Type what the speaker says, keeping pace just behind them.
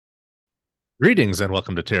Greetings and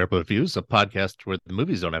welcome to Terrible Reviews, a podcast where the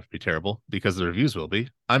movies don't have to be terrible because the reviews will be.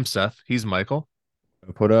 I'm Seth. He's Michael.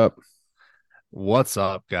 Put up. What's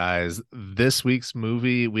up, guys? This week's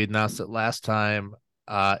movie, we announced it last time.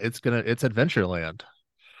 It's Adventureland.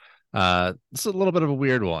 It's a little bit of a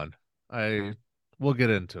weird one. We'll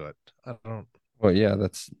get into it. I don't. Well, yeah,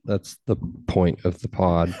 that's the point of the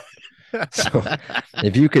pod. So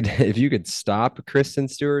if you could stop Kristen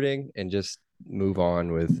Stewarting and just move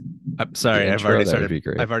on with I'm the sorry. intro, that would be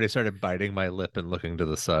great. I've already started biting my lip and looking to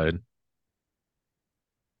the side.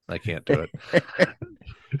 I can't do it.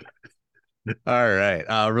 All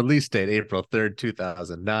right. Release date April 3rd,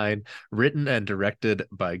 2009. Written and directed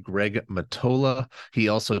by Greg Mottola. He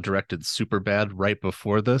also directed Superbad right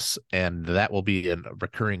before this, and that will be a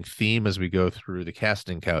recurring theme as we go through the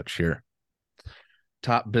casting couch here.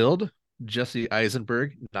 Top build: Jesse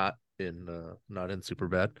Eisenberg, not in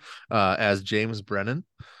Superbad, as James Brennan.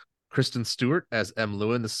 Kristen Stewart as M.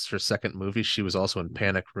 Lewin. This is her second movie. She was also in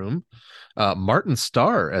Panic Room. Martin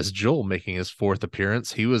Starr as Joel, making his fourth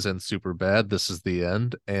appearance. He was in Superbad. This is the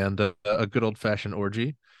end, and a good old fashioned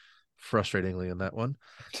orgy. Frustratingly in that one.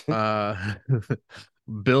 Uh,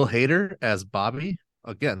 Bill Hader as Bobby.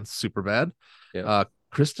 Again, Superbad. Yeah.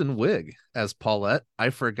 Kristen Wiig as Paulette. I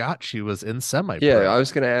forgot she was in Semi Yeah, Pro. I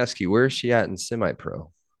was gonna ask you, where is she at in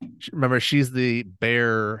semi-pro? Remember, she's the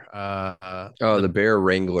bear. Oh, the Bear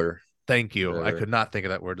Wrangler. Thank you. I Or could not think of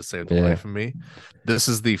that word to save the yeah. life of me. This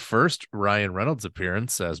is the first Ryan Reynolds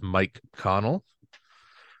appearance as Mike Connell.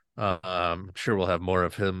 I'm sure we'll have more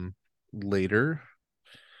of him later.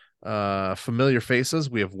 Familiar faces.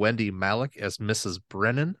 We have Wendy Malick as Mrs.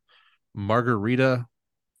 Brennan. Margarita,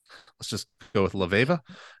 let's just go with Laveva,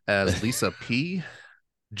 as Lisa P. I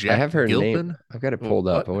Jack have her name. Gilpin. I've got it pulled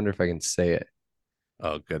up. What? I wonder if I can say it.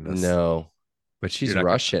 Oh, goodness. No, but You're she's not.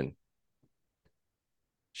 Russian.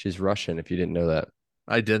 She's Russian, if you didn't know that.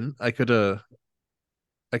 I didn't. I can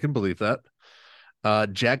believe that.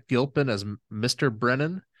 Jack Gilpin as Mr.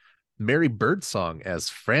 Brennan. Mary Birdsong as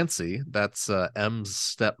Francie. That's M's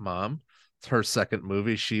stepmom. It's her second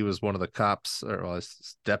movie. She was one of the cops, or well,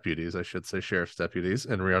 deputies, I should say, sheriff's deputies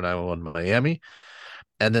in Rio 911 Miami.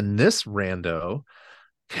 And then this rando,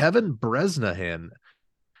 Kevin Bresnahan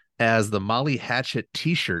as the Molly Hatchet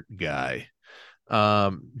t-shirt guy.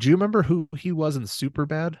 Do you remember who he was in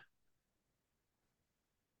Superbad?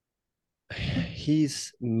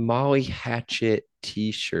 He's Molly Hatchet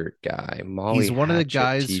t-shirt guy. Molly He's one of the Hatchet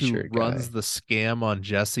guys who t-shirt runs guy. the scam on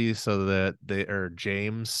Jesse so that they or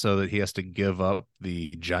James so that he has to give up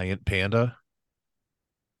the giant panda.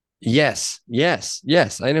 Yes, yes,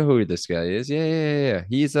 yes. I know who this guy is. Yeah, yeah, yeah,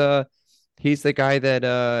 yeah. He's the guy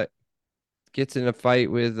that gets in a fight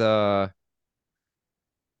with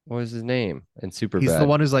what was his name? And super He's the bad.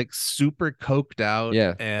 one who's like super coked out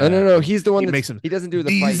Yeah. Oh no, and no, he's the one he that's makes him he doesn't do the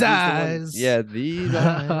these fight. He's the one. eyes. Yeah, these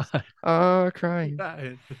eyes are crying.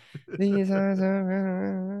 These eyes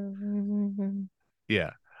are.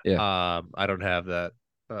 Yeah. Yeah. I don't have that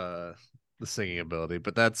the singing ability,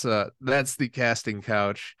 but that's the casting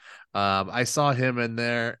couch. I saw him in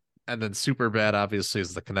there, and then Super Bad obviously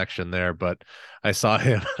is the connection there, but I saw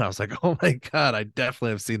him and I was like, oh my god, I definitely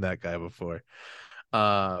have seen that guy before.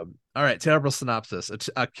 All right, terrible synopsis.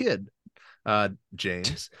 A kid,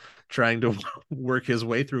 James, trying to work his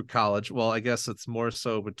way through college. Well, I guess it's more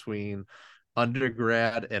so between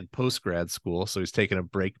undergrad and post grad school. So he's taking a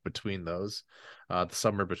break between those, the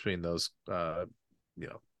summer between those, you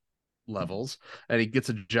know, levels. And he gets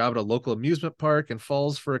a job at a local amusement park and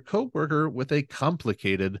falls for a coworker with a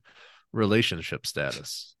complicated relationship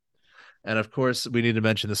status. And of course, we need to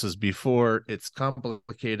mention this is before it's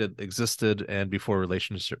complicated existed and before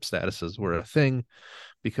relationship statuses were a thing,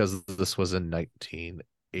 because this was in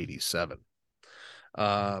 1987.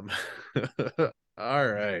 Um, all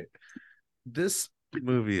right. This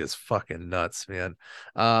movie is fucking nuts, man.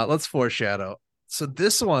 Let's foreshadow. So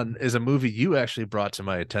this one is a movie you actually brought to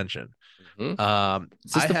my attention. Mhm.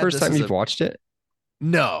 Is this I the had first this time as you've a watched it?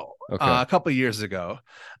 no, Okay. a couple years ago.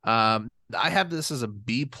 I have this as a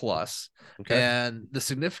B plus, Okay. and the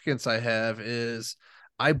significance I have is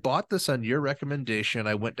I bought this on your recommendation.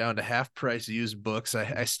 I went down to half price used books.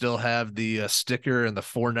 I still have the sticker and the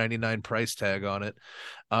 $4.99 price tag on it.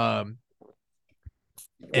 Um,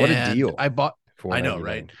 What a and deal. I bought. I know,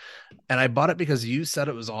 right? 4.99. And I bought it because you said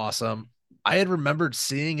it was awesome. I had remembered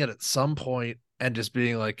seeing it at some point and just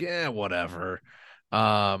being like, yeah, whatever.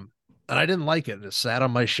 And I didn't like it. It sat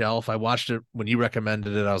on my shelf. I watched it when you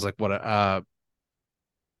recommended it. I was like, what? I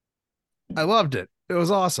loved it. It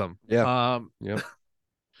was awesome. Yeah. Yep. Yeah.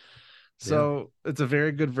 So it's a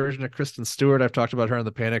very good version of Kristen Stewart. I've talked about her in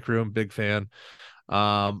the Panic Room. Big fan.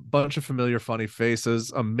 Bunch of familiar, funny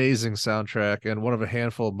faces, amazing soundtrack, and one of a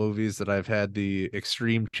handful of movies that I've had the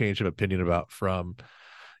extreme change of opinion about from,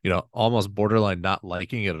 almost borderline not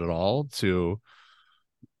liking it at all to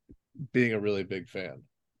being a really big fan.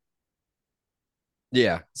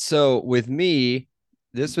 Yeah. So with me,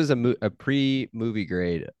 this was a pre-movie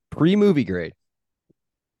grade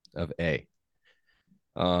of A.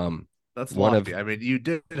 That's One of lofty. I mean, you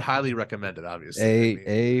did highly recommend it, obviously. I mean,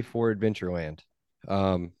 A for Adventureland.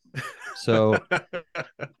 So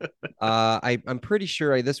I'm pretty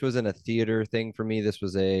sure this wasn't a theater thing for me. This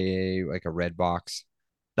was a like a red box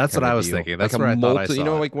that's what kind I of was deal. thinking. Like That's a where I thought I multi,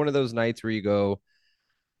 saw it. like one of those nights where you go,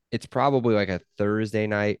 it's probably like a Thursday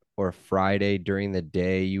night or a Friday during the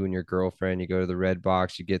day. You and your girlfriend, you go to the red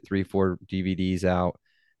box, you get 3, 4 DVDs out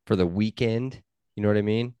for the weekend. You know what I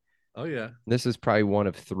mean? Oh yeah. This is probably one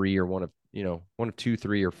of three or one of two,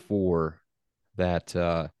 3 or 4 that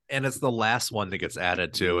And it's the last one that gets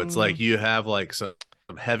added to. It's mm, like you have like some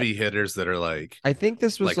heavy hitters that are I think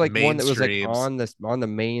this was like like one that was like mainstreams. on this on the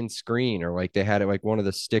main screen, or like they had it like one of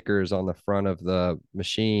the stickers on the front of the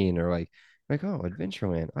machine, or like oh,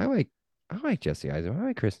 Adventureland. I like Jesse Eisenberg. I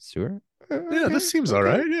like Kristen Stewart. Yeah, this Okay, seems all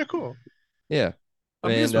okay. right. Yeah, cool. Yeah.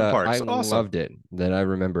 And Amusement I parks, awesome. loved it. That I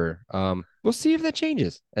remember. We'll see if that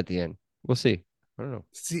changes at the end. We'll see. I don't know.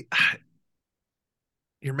 See,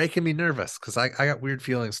 you're making me nervous because I got weird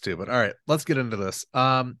feelings too. But all right, let's get into this.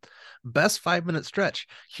 Best 5 minute stretch.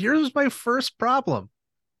 Here's my first problem.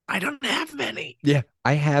 I don't have many. Yeah,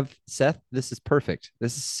 I have Seth. This is perfect.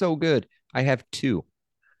 This is so good. I have 2.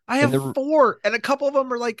 I And have the four, and a couple of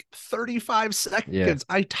them are like 35 yeah, seconds.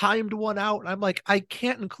 I timed one out, and I'm like, I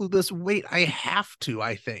can't include this. Wait, I have to,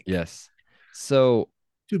 I think, yes. So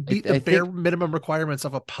to beat the I bare think minimum requirements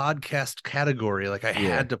of a podcast category. Like, I yeah.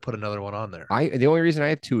 had to put another one on there. I the only reason I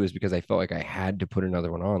have 2 is because I felt like I had to put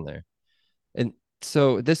another one on there. And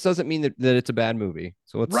so this doesn't mean that it's a bad movie.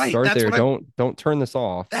 So let's Right. start there. Don't turn this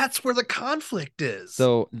off. That's where the conflict is.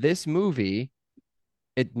 So this movie,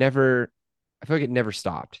 it never I feel like it never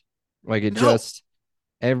stopped. Like it No. just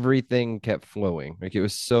everything kept flowing. Like it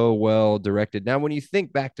was so well directed. Now when you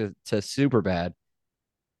think back to Superbad,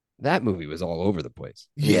 that movie was all over the place.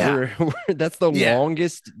 I mean, Yeah. that's the Yeah.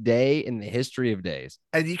 longest day in the history of days.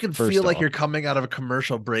 And you can feel First like off, you're coming out of a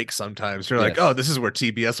commercial break sometimes. You're like, oh, yes, this is where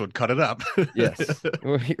TBS would cut it up. yes.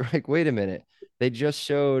 Like, wait a minute. They just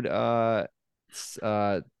showed uh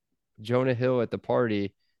Jonah Hill at the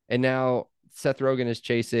party, and now Seth Rogen is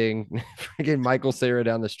chasing freaking Michael Cera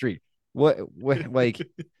down the street. What like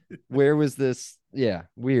where was this? Yeah,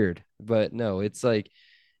 weird. But no, it's like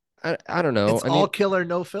I don't know. It's I all mean, killer,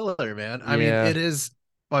 no filler, man. I mean, yeah, it is.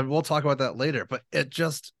 Well, we'll talk about that later, but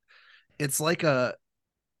it's like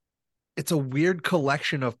it's a weird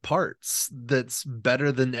collection of parts that's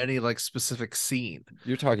better than any like specific scene.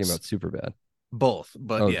 you're talking about Superbad. Both,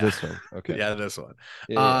 but Oh, yeah. this one. Okay. Yeah, this one.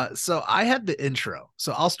 Yeah. So I had the intro.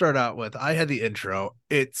 So I'll start out with I had the intro.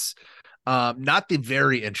 It's not the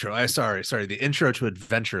very intro. Sorry, the intro to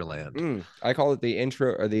Adventureland. I call it the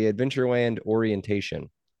intro or the Adventureland orientation.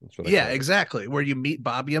 That's what I Yeah, call it. exactly. Where you meet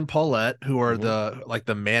Bobby and Paulette, who are Mhm.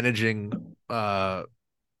 the managing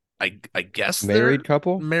I guess they're Married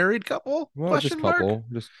couple? married couple? Well, just Question mark. couple,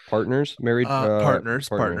 just partners, married partners.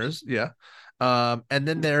 Partners, yeah. And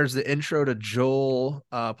then there's the intro to Joel,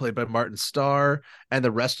 played by Martin Starr, and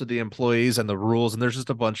the rest of the employees and the rules, and there's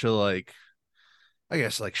just a bunch of like, I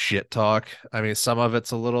guess like shit talk. I mean, some of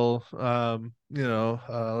it's a little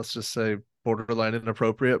let's just say borderline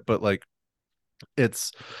inappropriate, but like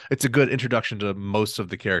it's it's a good introduction to most of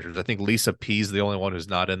the characters. I think Lisa P's the only one who's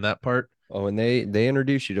not in that part. Oh, and they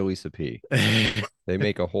introduce you to Lisa P. They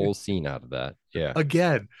make a whole scene out of that. Yeah.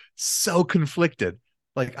 Again, so conflicted.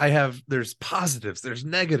 Like there's positives, there's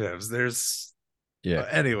negatives, there's Yeah.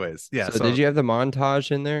 anyways, yeah. So did So you have the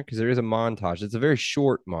montage in there? Because there is a montage. It's a very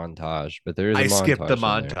short montage, but there is a I skipped the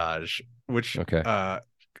montage in there. montage, which Okay.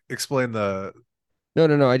 explain the. No,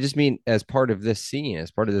 no, no. I just mean as part of this scene,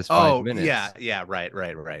 as part of this five Oh yeah, minutes, yeah, right.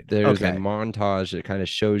 there's a Okay, montage that kind of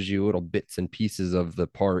shows you little bits and pieces of the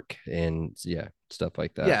park and yeah, stuff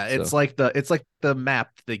like that. yeah. So It's like the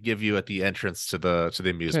map they give you at the entrance to the kind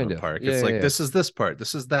amusement of. park. Yeah, It's yeah, like yeah. this is this part,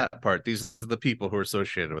 this is that part. These are the people who are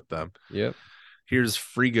associated with them. Yep. Here's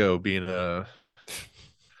Frigo being a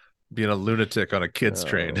lunatic on a kids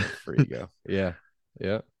train. Oh, free to go. Yeah.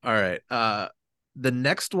 Yeah. All right. The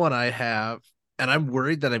next one I have, and I'm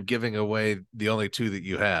worried that I'm giving away the only two that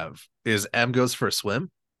you have, is M Goes for a Swim.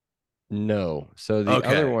 No. So the other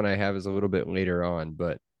Okay. one I have is a little bit later on,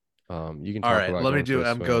 but You can All talk right, about let me going for do a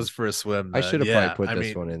M goes swim. for a swim I then. should have probably Yeah, put I this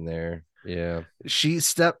mean, one in there. Yeah.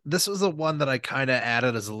 this was the one that I kind of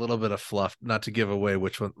added as a little bit of fluff, not to give away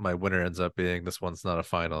which one my winner ends up being. This one's not a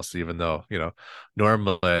finalist, even though,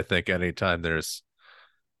 normally I think anytime there's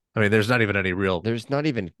not even any real There's not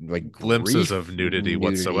even like glimpses of grief nudity nudity.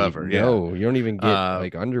 whatsoever. Yeah. No, you don't even get Uh,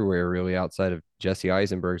 like underwear really outside of Jesse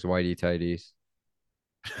Eisenberg's whitey tighties.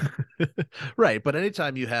 right. But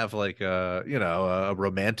anytime you have like a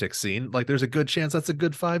romantic scene, like there's a good chance that's a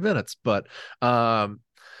good 5 minutes. But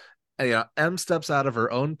yeah, M steps out of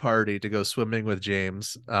her own party to go swimming with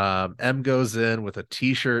James. M goes in with a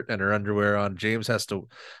t-shirt and her underwear on. James has to,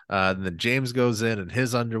 and then James goes in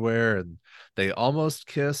his underwear, and they almost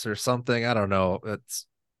kiss or something. I don't know. It's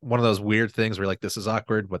one of those weird things where like this is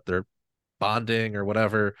awkward, but they're bonding or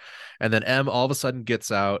whatever. And then M all of a sudden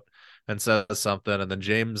gets out and says something, and then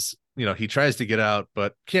James, he tries to get out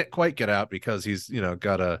but can't quite get out because he's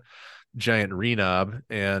got a giant renob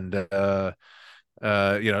and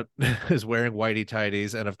is wearing whitey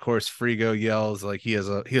tighties, and of course Frigo yells like he has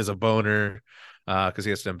a boner because he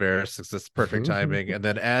has to embarrass. It's perfect timing. And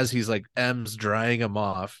then as he's like M's drying him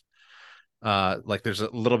off, like there's a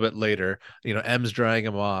little bit later, M's drying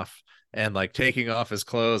him off and like taking off his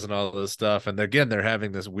clothes and all this stuff, and again they're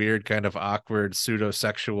having this weird kind of awkward pseudo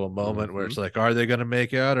sexual moment where Mhm. it's like, are they going to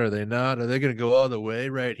make out, are they not, are they going to go all the way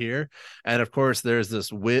right here? And of course there's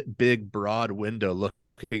this big broad window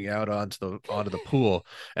looking out onto the pool,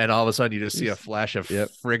 and all of a sudden you just see a flash of Yep.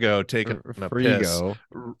 Frigo taking a piss. Frigo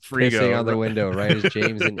pissing on the Frigo. window right as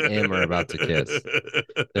James and M are about to kiss.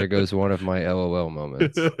 There goes one of my LOL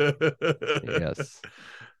moments. Yes.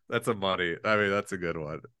 That's a money. I mean, that's a good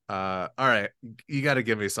one. All right. You got to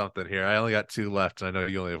give me something here. I only got two left, and I know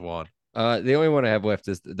you only have one. The only one I have left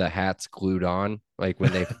is the hats glued on. Like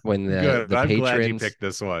when the Good. the I'm glad you patrons, picked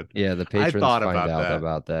this one. yeah, the I patrons thought find about out that.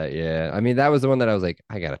 about that. Yeah. I mean, that was the one that I was like,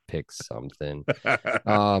 I gotta pick something.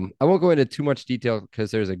 I won't go into too much detail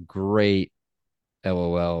because there's a great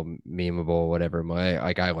LOL memeable, whatever.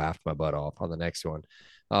 I laughed my butt off on the next one.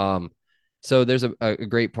 Um, so there's a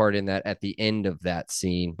great part in that at the end of that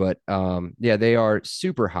scene, but yeah, they are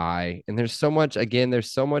super high, and there's so much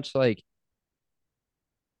like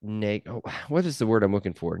what is the word I'm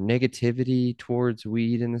looking for? Negativity towards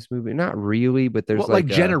weed in this movie. Not really, but there's Well, like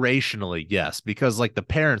like a generationally, yes, because like the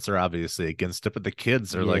parents are obviously against it, but the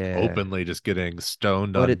kids are like yeah. openly just getting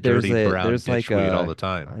stoned But on dirty brown there's like ditch weed all the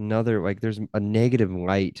time. another like there's a negative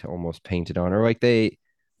light almost painted on, or like they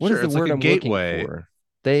what is Sure, the it's like word a I'm looking gateway, for?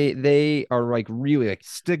 They are like really like look at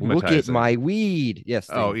stigmatizing. my weed. Yes,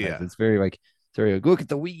 Oh stigmatized. yeah. It's very like sorry, like, look at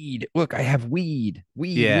the weed. Look, I have weed.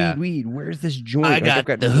 Yeah. Weed. Where's this I joint? Like I've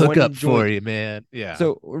got got the one hookup for joint. you, man. Yeah.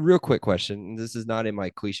 So, real quick question. This is not in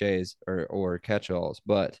my cliches or catch-alls,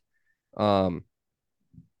 but um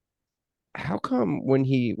how come when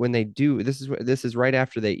they do this is right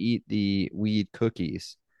after they eat the weed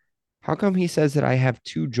cookies. How come he says that I have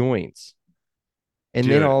two joints and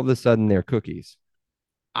then Dude, all of a sudden they're cookies?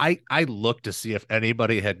 I looked to see if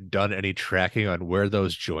anybody had done any tracking on where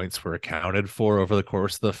those joints were accounted for over the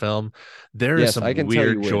course of the film. There is Yes, some I can tell you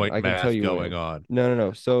weird when. joint I can tell math you going when. on.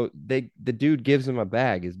 No. So the dude gives him a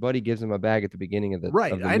bag. His buddy gives him a bag at the beginning of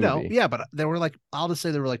Right, the I know. movie. Yeah, but there were like, I'll just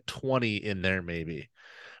say there were like 20 in there maybe.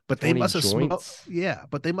 But they 20 must have smoked, joints? yeah,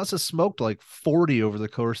 but they must have smoked like 40 over the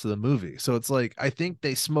course of the movie. So it's like I think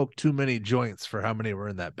they smoked too many joints for how many were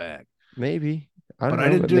in that bag. Maybe. I don't But I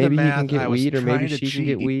know, didn't but do the maybe he can math. get I was weed or maybe trying to she can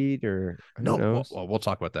get cheat. weed or who No, knows. we'll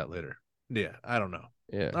talk about that later. Yeah, I don't know.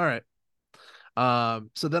 Yeah. All right.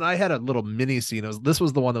 So then I had a little mini scene. This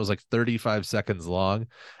was the one that was like 35 seconds long,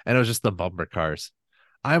 and it was just the bumper cars.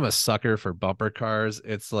 I'm a sucker for bumper cars.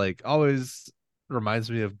 It's like always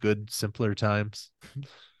reminds me of good, simpler times.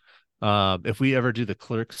 If we ever do the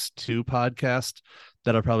Clerks 2 podcast,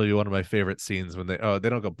 that'll probably be one of my favorite scenes when they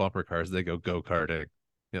don't go bumper cars, they go karting.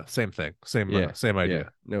 Same thing, Yeah. same Yeah.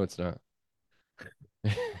 idea. No, it's not.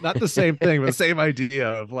 Not the same thing, but the same idea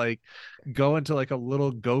of like going to like a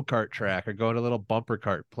little go-kart track or going to a little bumper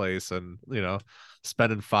cart place and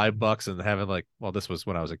spending $5 and having like, well, this was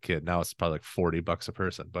when I was a kid. Now it's probably like $40 a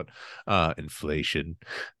person, but inflation.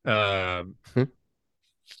 Um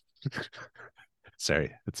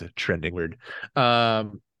sorry, it's a trending word.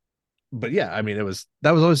 But yeah, I mean that was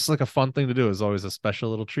always like a fun thing to do. It was always a special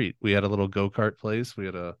little treat. We had a little go-kart place, we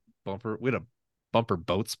had a bumper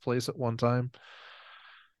boats place at one time.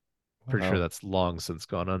 Pretty sure Wow. that's long since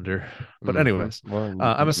gone under. But anyways, Well,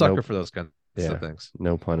 I'm a sucker nope. for those kinds of Yeah. things.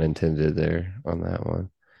 No pun intended there on that one.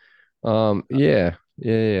 Yeah,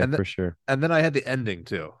 And th- for sure. and then I had the ending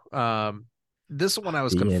too. This one I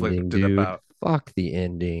was The ending, conflicted dude. about. Fuck the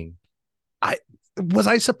ending. I Was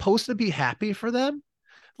I supposed to be happy for them?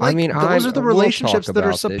 I Like mean, those are the we'll talk relationships that are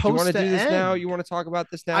about this. You want supposed to to do this now? end. You want to talk about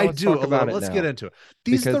this now? I Let's do talk a about little. it Let's get now into it.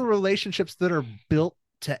 These are the because relationships that are built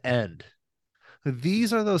to end.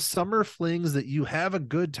 These are those summer flings that you have a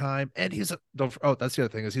good time. And he's a, don't, oh, that's the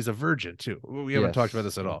other thing is he's a virgin too. We haven't talked about yes,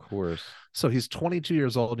 this at of all. course. So he's 22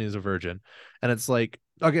 years old and he's a virgin. And it's like,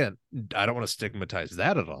 again, I don't want to stigmatize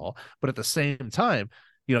that at all. But at the same time,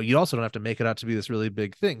 you also don't have to make it out to be this really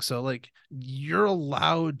big thing. So, like, you're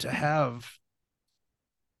allowed to have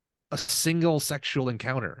a single sexual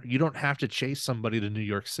encounter. You don't have to chase somebody to New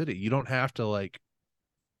York City. You don't have to, like,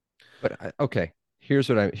 But okay, here's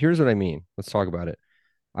what I mean. Let's talk about it.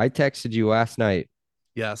 I texted you last night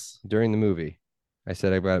yes. during the movie. I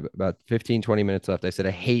said I got about 15, 20 minutes left. I said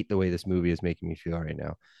I hate the way this movie is making me feel right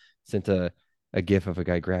now. Sent a gif of a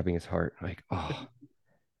guy grabbing his heart. Like, oh,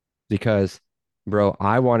 because bro,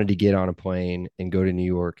 I wanted to get on a plane and go to New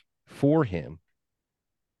York for him.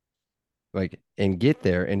 Like and get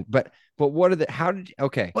there. But what are the how did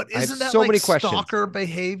okay. But I have isn't that so like many questions. stalker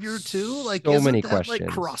behavior too? Like, So isn't many that like questions.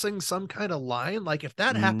 crossing some kind of line? Like, if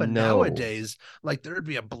that happened No. nowadays, like there'd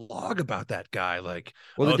be a blog about that guy. Like,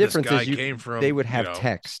 Well, the oh, this difference guy is came they from, would have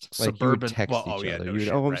text. Like you would suburban. text Well, oh each yeah, other. no You would,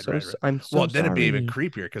 shit. oh, Right, right, right. I'm Well, so then it'd be even sorry.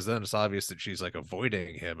 creepier because then it's obvious that she's like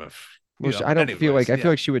avoiding him. If Well, I don't feel anyways, like I feel yeah.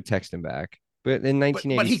 like she would text him back. But in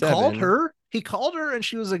But he called 1987, her. He called her, and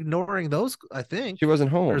she was ignoring those. I she think,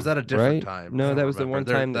 wasn't or is home, that a different right? time? I No, don't that was the remember. one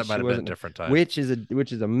There, time that that might she have been a wasn't, different time. which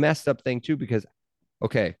is a messed up thing too, because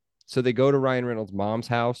okay, so they go to Ryan Reynolds' mom's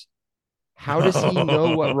house. How does he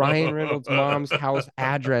know what Ryan Reynolds' mom's house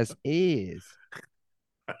address is?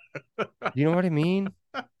 You know what I mean?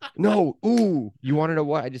 No. Ooh, you want to know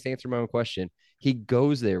what? I just answered my own question. He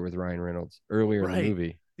goes there with Ryan Reynolds earlier in the Right.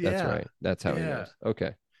 movie. That's Yeah. right. That's how he Yeah. knows. Okay.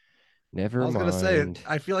 I Never was gonna say, mind.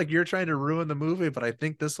 I feel like you're trying to ruin the movie, but I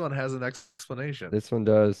think this one has an explanation. This one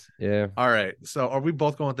does. Yeah. All right. So are we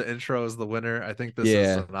both going with the intro as the winner? I think this is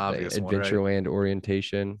Yeah. an The obvious one, right? Adventureland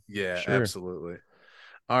orientation. Yeah, Sure. absolutely.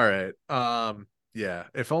 All right. Yeah.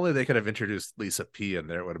 If only they could have introduced Lisa P in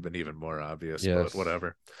there, it would have been even more obvious, but Yes.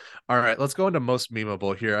 whatever. All right, let's go into most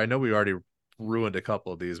memeable here. I know we already ruined a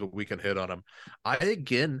couple of these, but we can hit on them.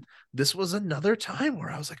 This was another time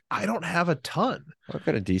where I was like, I don't have a ton. I've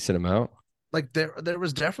got a decent amount. Like there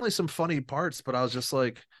was definitely some funny parts, but I was just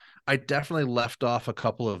like, I definitely left off a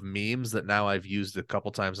couple of memes that now I've used a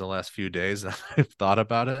couple times in the last few days and I've thought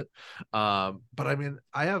about it. But I mean,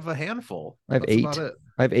 I have a handful. I have That's about eight. it.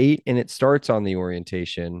 I have eight, and it starts on the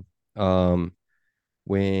orientation. When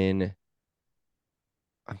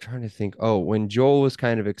I'm trying to think, oh, when Joel was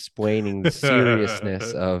kind of explaining the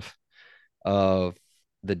seriousness of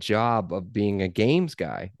the job of being a games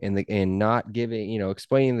guy and not giving,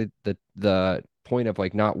 explaining the point of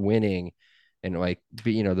like not winning and like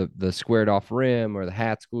the squared off rim or the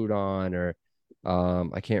hats glued on or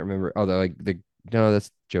I can't remember. Oh, the no, that's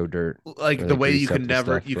Joe Dirt Like where the they way grease up the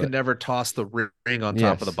stuff. you can But never toss the ring on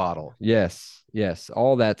top of the yes, bottle. yes,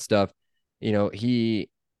 all that stuff. He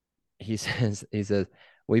he says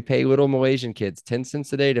we pay little Malaysian kids 10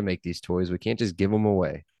 cents a day to make these toys. We can't just give them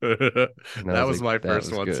away. And I That was was like, my that first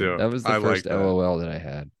was one good. too. That was the I first like that. LOL that I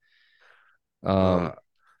had. Uh,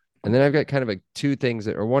 And then I've got kind of like two things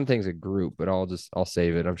or one thing's a group, but I'll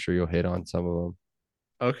save it. I'm sure you'll hit on some of them.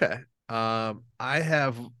 okay. I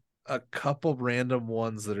have a couple random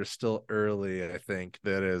ones that are still early, I think.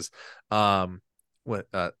 That is what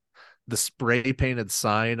the spray painted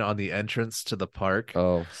sign on the entrance to the park.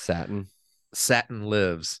 Oh, satin. Satin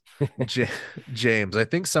lives. J- James, I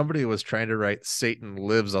think somebody was trying to write Satan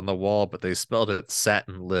lives on the wall, but they spelled it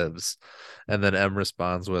Satin lives. And then M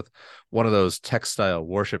responds with one of those textile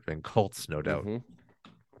worshiping cults, no doubt. Mm-hmm.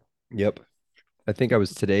 Yep. I think I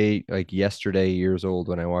was today, like yesterday, years old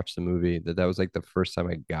when I watched the movie. That was like the first time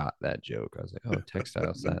I got that joke. I was like, oh,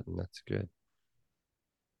 textile satin, that's good.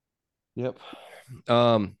 Yep.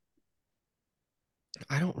 Um,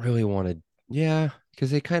 I don't really want to, yeah,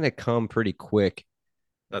 because they kind of come pretty quick.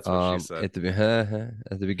 That's what she said. At the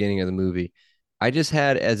at the beginning of the movie. I just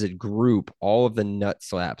had as a group all of the nut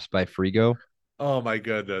slaps by Frigo Oh my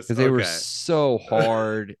goodness. because they were Okay. so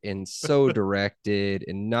hard and so directed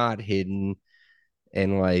and not hidden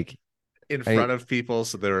and like In I front of people,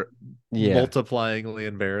 so they're yeah, multiplyingly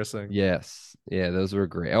embarrassing. yes, yeah, those were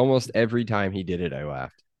great. Almost every time he did it, I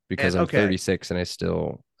laughed because And I'm okay, 36 and I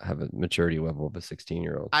still have a maturity level of a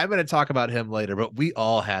 16-year-old. I'm going to talk about him later, but we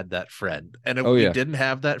all had that friend. And if Oh we yeah. didn't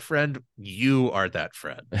have that friend, you are that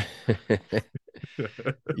friend.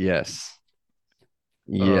 Yes.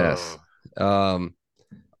 Yes. Oh, Um,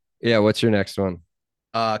 yeah, what's your next one?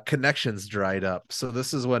 connections dried up. So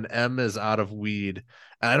this is when M is out of weed.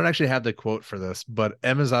 And I don't actually have the quote for this, but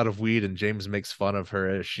M is out of weed and James makes fun of her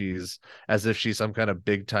as if she's some kind of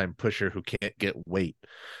big time pusher who can't get weight.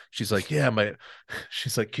 She's like, "Yeah, my,"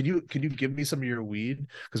 she's like, can you give me some of your weed?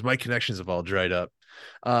 Because my connections have all dried up.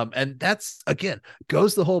 And that's again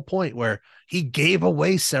goes the whole point where he gave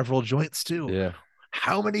away several joints too. Yeah.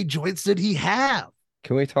 How many joints did he have?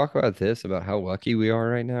 Can we talk about this, about how lucky we are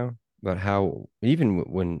right now? About how even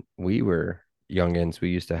when we were youngins, we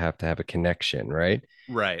used to have a connection, right?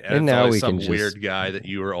 Right. And And it's now always we can some just, weird guy that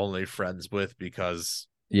you were only friends with because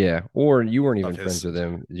yeah, or you weren't of even friends his. with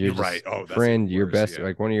him. You're You're right. just Oh, that's even friend, your worse. best, Yeah.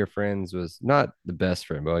 like one of your friends was not the best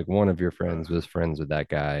friend, but like one of your Uh, friends was friends with that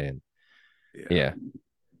guy. And yeah. yeah,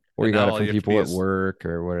 or And you got now it all from you have to be people at is, work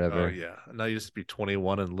or oh, whatever. yeah. Now you just be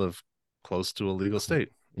 21 and live close to a legal state.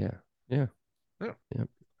 Yeah. Yeah. Yeah. Yeah.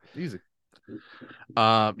 Easy.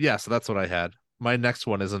 Yeah. So that's what I had. My next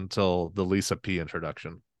one is until the Lisa P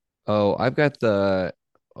introduction. Oh, I've got the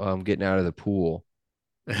getting out of the pool,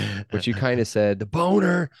 which you kind of said, the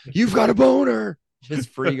boner, you've got a boner.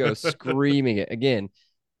 Just Frigo screaming it again.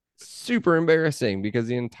 Super embarrassing because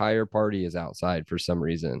the entire party is outside for some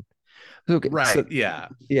reason. Okay, Right. so Yeah.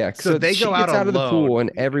 yeah, So so they she go out gets out of the pool alone.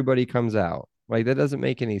 and everybody comes out. Like that doesn't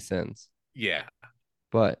make any sense. Yeah.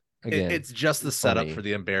 But again, It's just the setup for funny.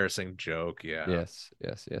 the embarrassing joke. Yeah. Yes,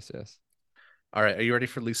 yes, yes, yes. All right. Are you ready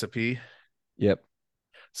for Lisa P? Yep.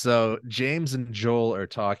 So James and Joel are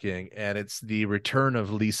talking, and it's the return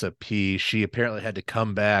of Lisa P. She apparently had to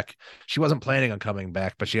come back. She wasn't planning on coming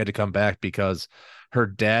back, but she had to come back because her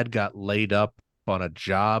dad got laid up on a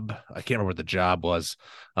job. I can't remember what the job was,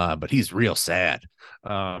 but he's real sad.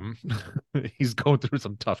 Um, he's going through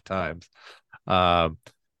some tough times. Um,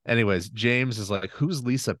 anyways, James is like, "Who's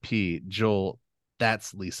Lisa P?" Joel,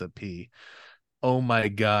 that's Lisa P. Oh my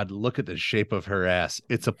God, look at the shape of her ass.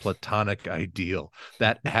 It's a platonic ideal.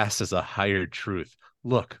 That ass is a higher truth.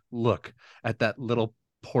 Look at that little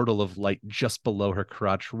portal of light just below her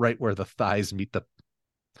crotch, right where the thighs meet the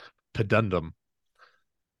pedundum.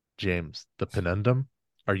 James, the pedundum?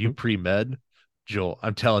 Are you Hmm? pre-med? Joel,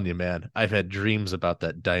 I'm telling you, man, I've had dreams about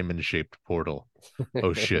that diamond-shaped portal.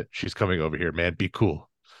 Oh shit, she's coming over here, man. Be cool.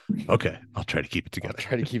 Okay, I'll try to keep it I'll together.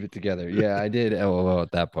 try to keep it together. Yeah, I did LOL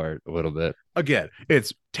at that part a little bit. Again,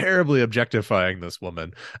 it's terribly objectifying this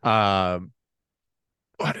woman. Um,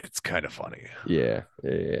 but it's kind of funny. Yeah,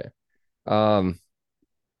 yeah, yeah.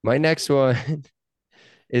 My next one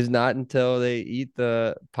is not until they eat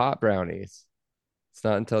the pot brownies. It's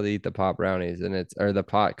not until they eat the pot brownies and it's or the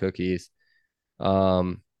pot cookies.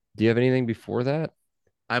 Do you have anything before that?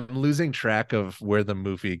 I'm losing track of where the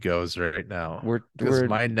movie goes right now because We're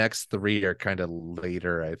my next three are kind of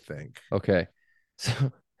later, I think. okay.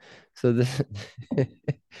 So so this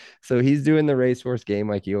so he's doing the racehorse game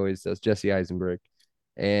like he always does, Jesse Eisenberg,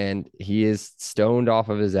 and he is stoned off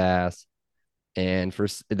of his ass. And for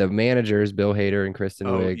the managers, Bill Hader and Kristen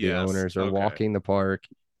Oh, Wiig, the yes. owners, are Okay. walking the park,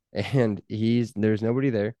 and there's nobody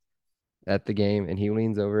there at the game, and he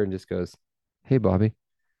leans over and just goes, "Hey, Bobby."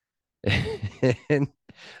 And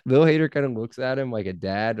Bill Hader kind of looks at him like a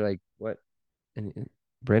dad, like, "What?" And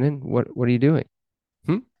Brennan, what are you doing?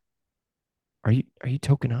 Hmm? Are you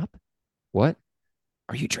token up? What?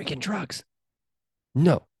 Are you drinking drugs?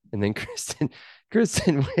 No. And then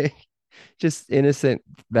Kristen Wiig, just innocent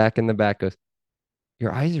back in the back goes,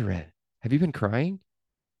 "Your eyes are red. Have you been crying?"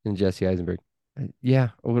 And Jesse Eisenberg, "Yeah,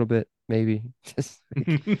 a little bit, maybe." Just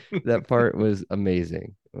like, that part was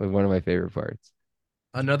amazing. One of my favorite parts.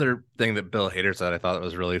 Another thing that Bill Hader said I thought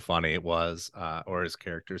was really funny was, or his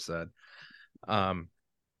character said, um,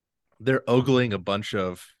 they're ogling a bunch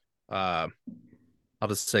of, uh, I'll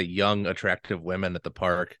just say young, attractive women at the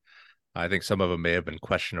park. I think some of them may have been Oh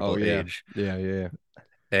questionable yeah. age, Yeah, yeah,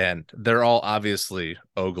 and they're all obviously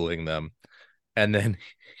ogling them. And then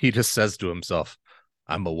he just says to himself,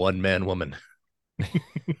 "I'm a one man woman."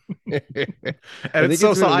 yeah. And I it's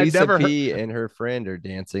think it's so when I Lisa never heard P and her friend are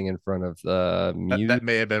dancing in front of the that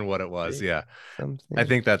may have been what it was. music Yeah. something. I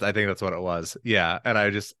think that's what it was. Yeah. And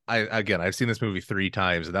I again I've seen this movie three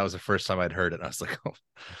times and that was the first time I'd heard it. And I was like, oh,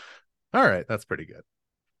 all right, that's pretty good.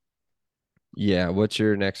 Yeah, what's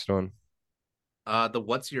your next one? The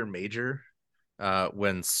What's Your Major?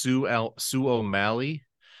 When Sue O'Malley,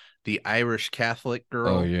 the Irish Catholic Oh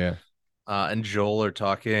girl, yeah. and Joel are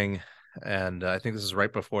talking, and I think this is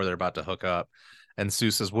right before they're about to hook up. And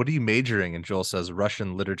Sue says, "What are you majoring?" And Joel says,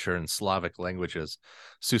 "Russian literature and Slavic languages."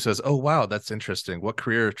 Sue says, "Oh wow, that's interesting. What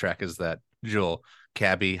career track is that?" Joel,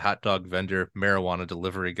 "Cabbie, hot dog vendor, marijuana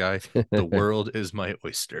delivery guy. The world is my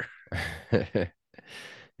oyster."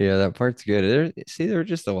 Yeah, that part's good. There were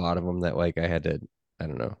just a lot of them that like I had to I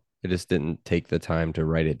don't know. I just didn't take the time to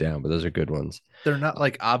write it down, but those are good ones. They're not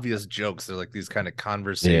like obvious jokes. They're like these kind of Yeah.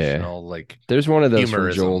 conversational, like There's one of those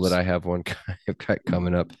from Joel that humorisms. I have one kind of got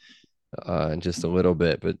coming up in just a little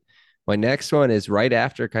bit. But my next one is right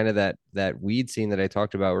after kind of that weed scene that I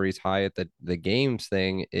talked about where he's high at the games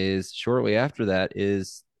thing. Is shortly after that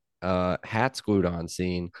is hats glued on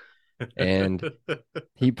scene, and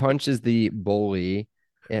he punches the bully.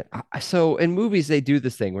 And so in movies they do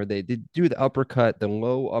this thing where they do the uppercut, the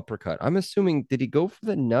low uppercut. I'm assuming, did he go for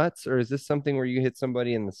the nuts, or is this something where you hit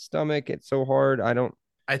somebody in the stomach? It's so hard. I don't.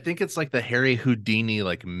 I think it's like the Harry Houdini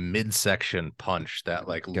like midsection punch, that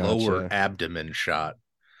like lower Gotcha. abdomen shot.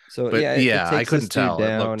 So But yeah, it yeah, I takes couldn't this dude tell. It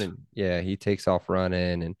down, looked and yeah, he takes off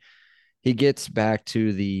running, and he gets back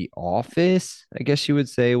to the office, I guess you would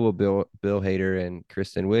say. Well, Bill Hader and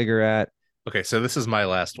Kristen Wiig are at. okay. So this is my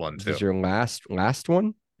last one This is too. your last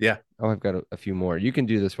one? Yeah. Oh, I've got a few more. You can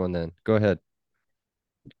do this one then. Go ahead.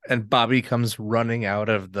 And Bobby comes running out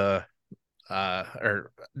of the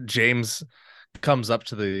or James comes up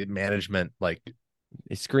to the management like,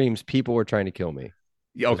 He screams, "People were trying to kill me."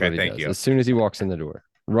 yeah, Is okay, what he thank does. you. As soon as he walks in the door,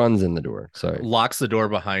 runs in the door. Sorry. Locks the door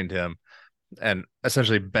behind him and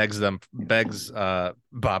essentially begs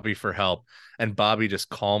Bobby for help. And Bobby just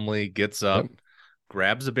calmly gets Yep. up,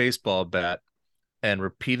 grabs a baseball bat, and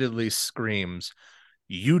repeatedly screams,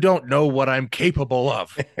 "You don't know what I'm capable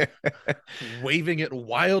of," waving it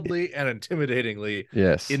wildly and intimidatingly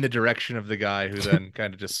Yes. in the direction of the guy, who then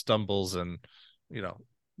kind of just stumbles and, you know,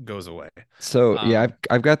 goes away. So yeah, I've Um,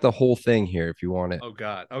 I've got the whole thing here if you want it. oh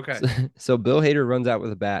God. Okay. So, so Bill Hader runs out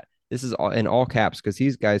with a bat. This is all in all caps because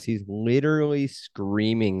he's literally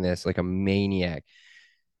screaming this like a maniac.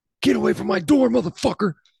 Get away from my door,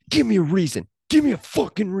 motherfucker. Give me a reason. Give me a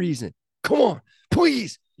fucking reason. Come on,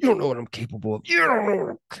 please. You don't know what I'm capable of. You don't know what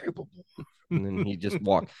I'm capable of. And then he just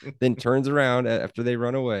walks, then turns around after they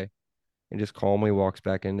run away and just calmly walks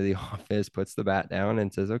back into the office, puts the bat down,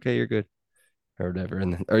 and says, "Okay, you're good," or whatever.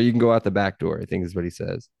 And then, or you can go out the back door, I think is what he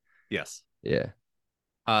says. Yes. Yeah.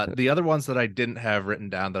 The other ones that I didn't have written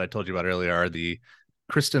down that I told you about earlier are the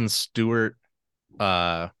Kristen Stewart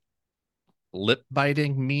uh lip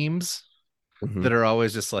biting memes Mhm. that are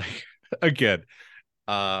always just like, again,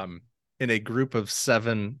 um in a group of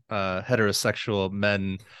seven heterosexual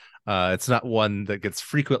men, it's not one that gets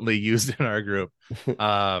frequently used in our group.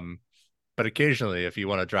 Um but occasionally if you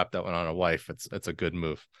want to drop that one on a wife, it's a good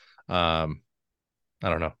move. um I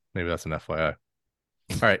don't know, maybe that's an FYI.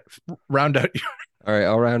 All right, round out. All right,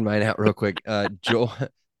 I'll round mine out real quick. Joel,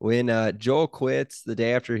 when Joel quits, the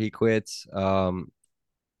day after he quits,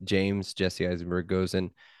 James Jesse Eisenberg goes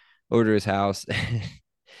in over to his house.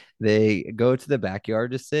 They go to the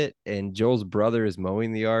backyard to sit, and Joel's brother is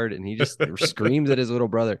mowing the yard, and he just screams at his little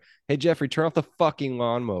brother, "Hey, Jeffrey, turn off the fucking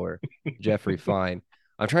lawnmower." Jeffrey, fine.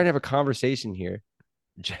 I'm trying to have a conversation here.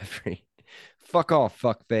 Jeffrey, fuck off,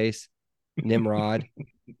 fuck face. Nimrod.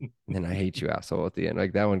 And then I hate you, asshole, at the end.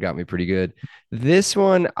 Like that one got me pretty good. This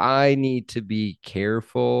one I need to be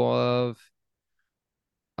careful of.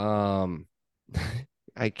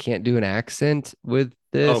 I can't do an accent with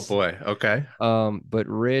Oh this. boy. Okay. But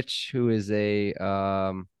Rich, who is a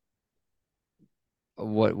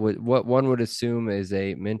what one would assume is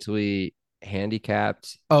a mentally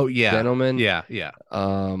handicapped Oh yeah. gentleman. Yeah. Yeah.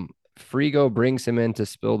 Frigo brings him in to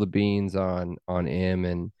spill the beans on him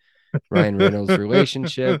and Ryan Reynolds'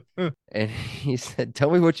 relationship. And he said, "Tell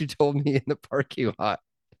me what you told me in the parking lot."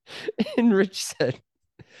 And Rich said,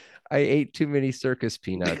 "I ate too many circus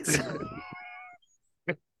peanuts."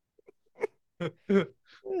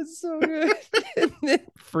 It's so good. And then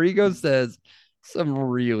Frigo says some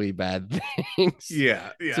really bad things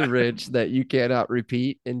Yeah. to Yeah. Rich that you cannot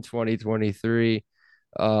repeat in 2023.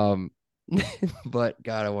 Um, but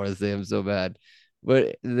God, I want to say him so bad.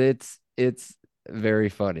 But it's very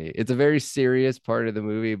funny. It's a very serious part of the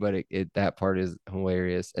movie, but that part is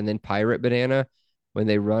hilarious. And then Pirate Banana, when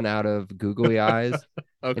they run out of googly eyes,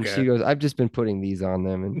 and she Okay. goes, "I've just been putting these on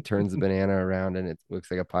them," and turns the banana around, and it looks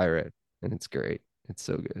like a pirate, and it's great. It's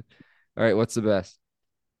so good. All right, what's the best?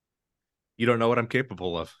 You don't know what I'm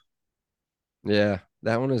capable of. Yeah,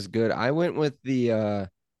 that one is good.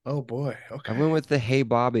 Oh boy. I Okay. went with the "Hey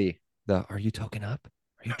Bobby." The "Are you token up?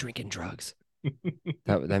 Are you drinking drugs?"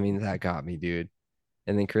 That means that got me, dude.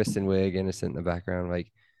 And then Kristen Wiig, innocent in the background,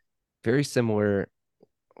 like very similar.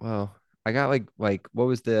 Well, I got like what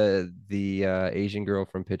was the Asian girl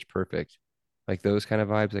from Pitch Perfect? Like those kind of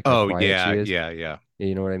vibes, like how Oh quiet she yeah. is. Yeah. Yeah.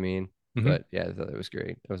 You know what I mean? Mhm. But yeah, I thought it was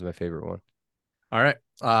great. That was my favorite one. All right.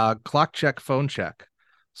 Clock check, phone check.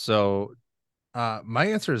 So my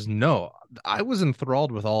answer is no. I was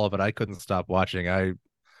enthralled with all of it. I couldn't stop watching.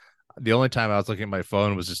 The only time I was looking at my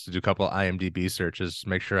phone was just to do a couple of IMDb searches to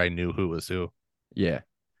make sure I knew who was who. Yeah.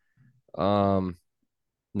 Um,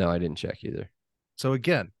 no, I didn't check either. So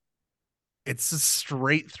again, it's a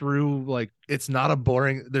straight through, like it's not a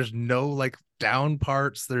boring, there's no like down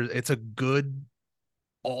parts. It's a good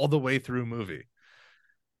all the way through movie,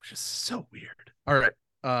 which is so weird. All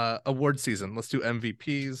right. Award season. Let's do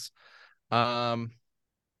MVPs. Um,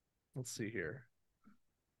 let's see here.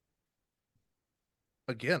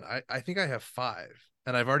 Again, I think I have five,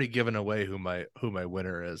 and I've already given away who my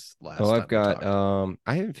winner is last Oh, time I've we got talked.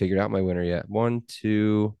 I haven't figured out my winner yet. One,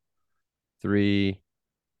 two, three,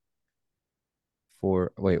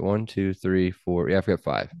 four. Wait, one, two, three, four. Yeah, I've got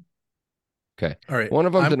five. Okay. All right. One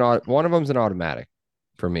of them's an automatic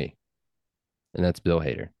for me, and that's Bill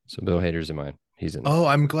Hader. So Bill Hader's in mine. He's in there. Oh,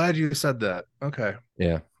 I'm glad you said that. Okay.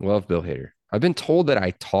 Yeah, love Bill Hader. I've been told that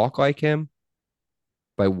I talk like him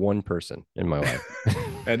by one person in my life.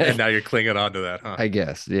 And now you're clinging on to that, huh? I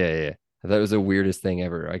guess. Yeah, yeah. I thought it was the weirdest thing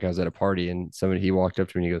ever. Like I was at a party and he walked up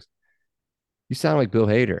to me and he goes, "You sound like Bill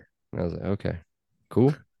Hader." And I was like, "Okay,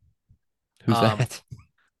 cool. Who's Um, that?"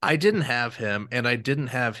 I didn't have him, and I didn't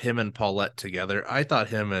have him and Paulette together. I thought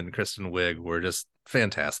him and Kristen Wiig were just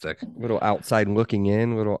fantastic. Little outside looking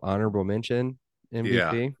in, little honorable mention Yeah,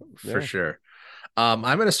 MVP. for Yeah. sure. I'm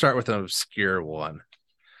gonna start with an obscure one.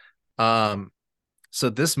 Um, so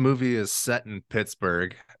this movie is set in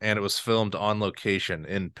Pittsburgh, and it was filmed on location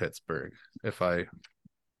in Pittsburgh, if I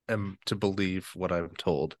am to believe what I'm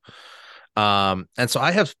told. And so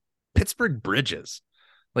I have Pittsburgh bridges.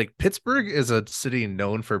 Like Pittsburgh is a city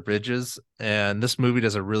known for bridges, and this movie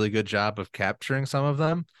does a really good job of capturing some of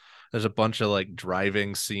them. There's a bunch of like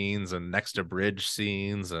driving scenes and next to bridge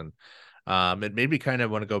scenes, and it made me kind of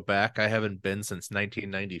want to go back. I haven't been since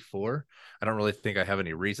 1994. I don't really think I have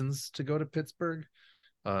any reasons to go to Pittsburgh,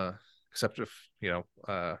 uh, except if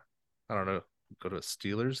I don't know, go to a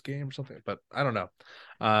Steelers game or something. But I don't know.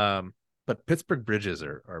 But Pittsburgh bridges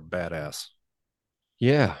are badass.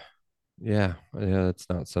 Yeah. Yeah. Yeah. That's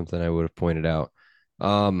not something I would have pointed out.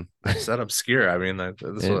 Um, I said obscure. I mean, it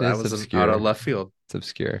that is was out of obscure. left field. It's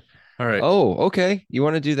obscure. All right. Oh, okay. You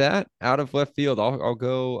want to do that out of left field? I'll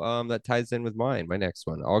go. That ties in with mine. My next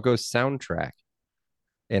one. I'll go soundtrack.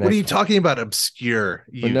 And What are you talking about? Obscure,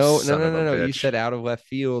 Well, you no, no, son no, of a no, no. You bitch. said out of left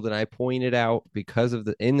field, and I pointed out because of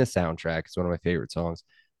the in the soundtrack. It's one of my favorite songs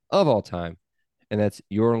of all time, and that's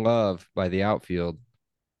 "Your Love" by the Outfield.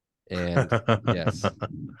 And yes,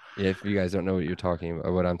 if you guys don't know what you're talking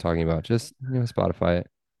about, what I'm talking about, just Spotify it.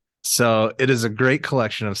 So it is a great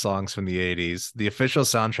collection of songs from the 80s. The official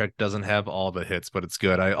soundtrack doesn't have all the hits, but it's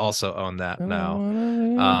good. I also own that I don't now.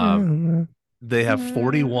 Um, wanna they have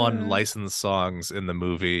 41 live. licensed songs in the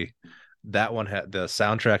movie. That one had the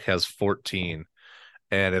soundtrack has 14,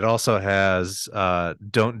 and it also has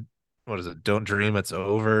don't what is it? Don't Dream It's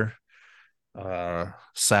Over.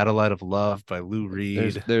 Satellite of Love by Lou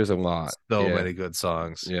Reed. There's a lot. So Yeah, many good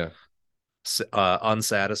songs. yeah,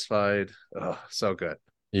 Unsatisfied. Oh, so good.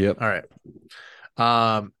 yep. All right.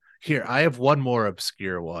 Here I have one more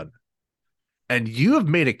obscure one, and you have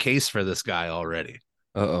made a case for this guy already.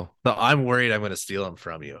 Uh-oh. So I'm worried I'm going to steal him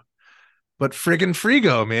from you. But friggin'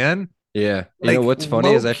 Frigo, man. Yeah. You know Like what's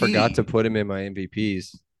funny is low I forgot to key. put him in my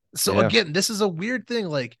MVPs. So Yeah. again, this is a weird thing.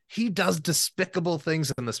 Like he does despicable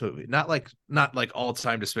things in this movie. Not like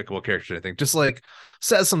all-time despicable character, I think. Just like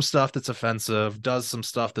says some stuff that's offensive, does some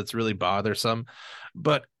stuff that's really bothersome.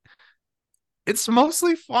 But it's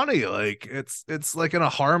mostly funny. Like it's like in a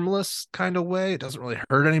harmless kind of way. It doesn't really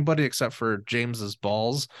hurt anybody except for James's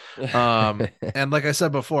balls. And like I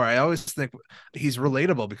said before, I always think he's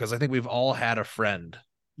relatable because I think we've all had a friend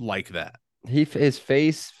like that. His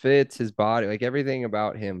face fits his body, like everything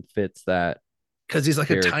about him fits that Because he's like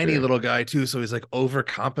a tiny character. little guy too, so he's like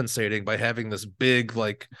overcompensating by having this big,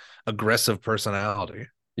 like aggressive personality.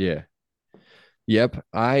 Yeah. Yep.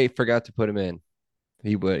 I forgot to put him in.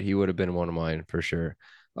 He would have been one of mine for sure.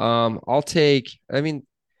 I'll take, I mean,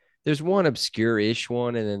 there's one obscure-ish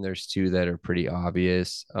one, and then there's two that are pretty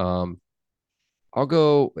obvious. I'll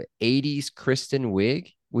go 80s Kristen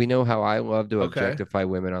Wiig. We know how I love to Okay. objectify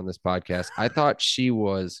women on this podcast. I thought she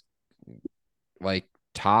was like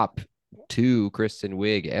top two Kristen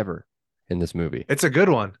Wiig ever in this movie. It's a good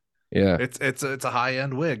one. Yeah, It's a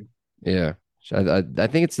high-end wig. yeah. I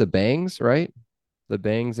think it's the bangs, right? The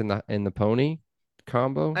bangs and the pony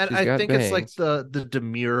combo. And She's I got think it's like bangs. the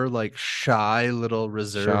demure, like shy little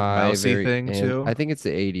reserved Shy, mousy very, thing and too. I think it's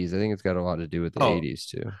the 80s. I think it's got a lot to do with the Oh, 80s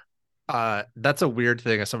too. that's a weird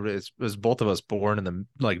thing. As somebody was both of us born in the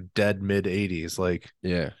like dead mid 80s. Like,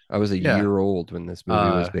 Yeah, I was a yeah. year old when this movie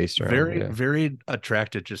was based around. Very, Yeah, very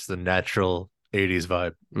attracted just the natural 80s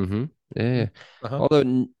vibe. Mm-hmm. Yeah. Uh-huh.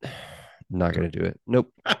 Although not gonna do it.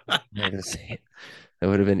 Nope. Not gonna say it. That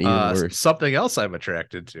would have been even worse. Something else I'm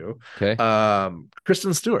attracted to. Okay.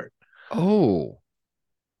 Kristen Stewart. Oh,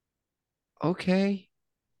 okay.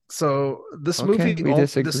 So this Okay. movie, We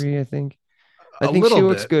this disagree, I think. I a think she little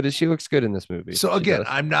looks bit. good. She looks good in this movie. So She again, does.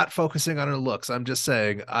 I'm not focusing on her looks. I'm just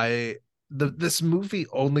saying this movie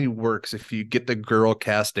only works if you get the girl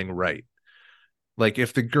casting right. Like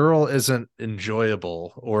if the girl isn't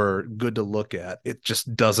enjoyable or good to look at, it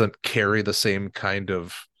just doesn't carry the same kind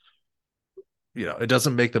of, it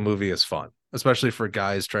doesn't make the movie as fun, especially for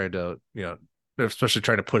guys trying to, especially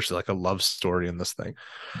trying to push like a love story in this thing.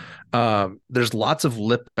 There's lots of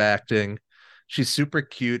lip acting. She's super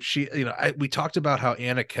cute. We talked about how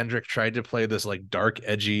Anna Kendrick tried to play this like dark,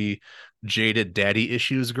 edgy, jaded daddy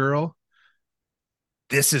issues girl.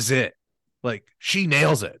 This is it. Like she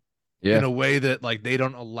nails it in Yeah. a way that like they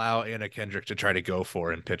don't allow Anna Kendrick to try to go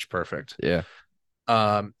for in Pitch Perfect. Yeah.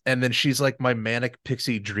 And then she's like my manic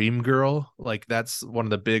pixie dream girl. Like that's one of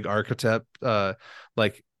the big archetype.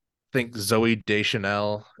 Like think Zoe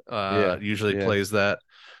Deschanel Yeah. usually Yeah. plays that.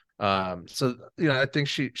 So I think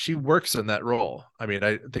she works in that role. I mean,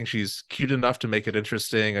 I think she's cute enough to make it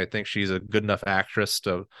interesting. I think she's a good enough actress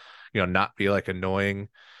to, not be like annoying.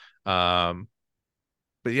 Um,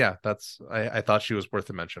 but yeah, I thought she was worth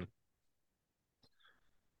a mention.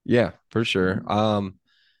 Yeah, for sure.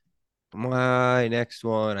 My next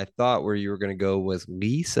one, I thought where you were gonna go was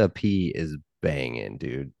Lisa P is banging,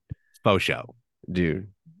 dude. Faux show, Dude,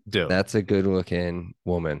 dude. that's a good looking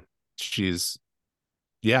woman. She's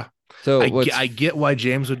yeah. So I get why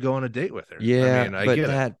James would go on a date with her. I yeah, mean, I but get it.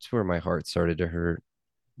 that's where my heart started to hurt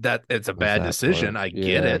That it's a was bad that decision. part. I get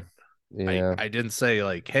Yeah. it. I Yeah. I didn't say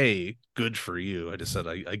like, hey, good for you. I just said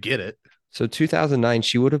I get it. So 2009,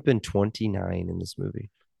 she would have been 29 in this movie.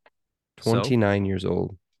 So 29 years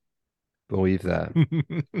old. Believe that.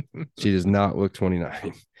 She does not look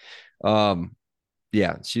 29. Um,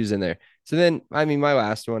 yeah, she was in there. So then, I mean, my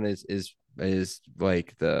last one is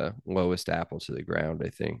like the lowest apple to the ground, I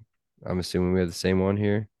think. I'm assuming we have the same one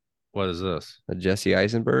here. what is this? Jesse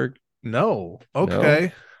Eisenberg. No. No,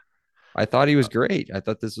 Okay. I thought he was great. I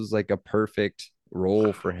thought this was like a perfect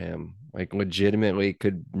role for him. Like legitimately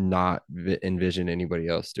could not envision anybody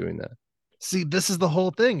else doing that. See, this is the whole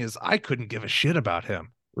thing is I couldn't give a shit about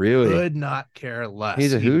him. Really? Could not care He's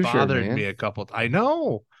less. a He Hoosier, bothered me man. a couple. I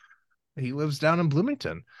know. He lives down in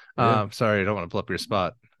Bloomington. Yeah. Sorry, I don't want to blow up your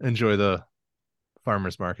spot. Enjoy the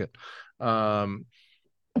farmers market. Um,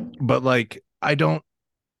 but like I don't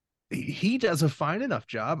he does a fine enough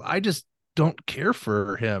job. I just don't care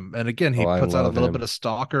for him. And again, Oh, he I puts out a love little bit him. of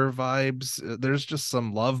stalker vibes. There's just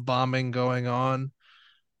some love bombing going on.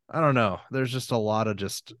 I don't know. There's just a lot of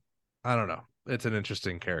just I don't know. It's an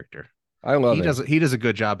interesting character. I love He him. does he does a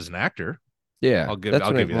good job as an actor. Yeah, I'll give you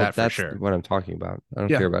that for that's sure. what I'm talking about. I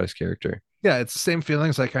don't Yeah. care about his character. Yeah, it's the same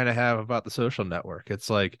feelings I kind of have about the social network. It's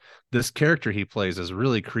like this character he plays is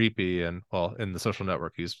really creepy and well, in the social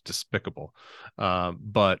network he's despicable.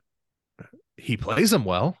 But he plays him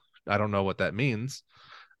well. I don't know what that means.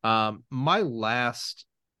 My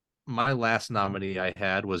last nominee I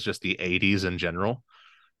had was just the 80s in general.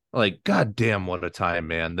 Like, goddamn, what a time,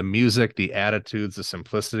 man. The music, the attitudes, the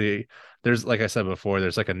simplicity. There's, like I said before,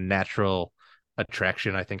 there's like a natural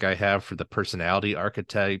attraction I think I have for the personality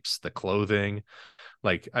archetypes, the clothing.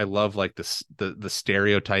 Like I love like the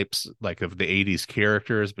stereotypes like of the 80s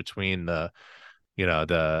characters between the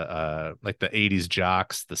like the 80s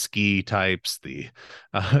jocks, the ski types, the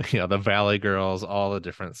the valley girls, all the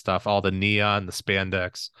different stuff, all the neon, the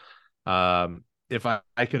spandex. If I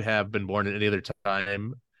could have been born at any other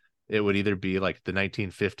time, it would either be like the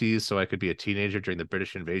 1950s, so I could be a teenager during the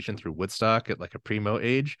British invasion through Woodstock at like a primo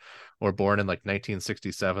age, or born in like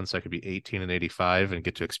 1967, so I could be 18 and 85 and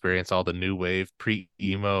get to experience all the new wave,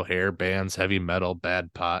 pre-emo hair bands, heavy metal,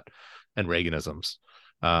 bad pot, and Reaganisms.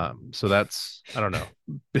 So that's I don't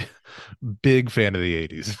know, big fan of the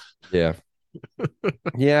 80s. Yeah.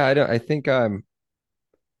 Yeah, I don't think I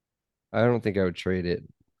would trade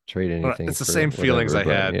anything It's the for same feelings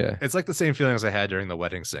whatever, I but had. yeah. It's like the same feelings I had during The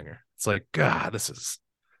Wedding Singer. It's like, God, this is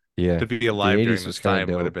Yeah. to be The alive during 80s was this kind of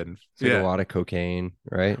time would have dope. been, It's like a yeah. lot of cocaine,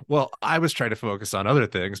 right? Well, I was trying to focus on other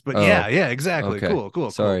things, but Oh, yeah, exactly. okay. Cool, cool,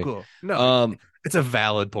 cool, Sorry. cool. No, Um, it's a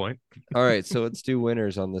valid point. all right, so let's do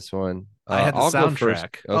winners on this one. I had the I'll go first.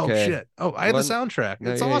 soundtrack. Oh Okay. shit. Oh, I had the One, soundtrack.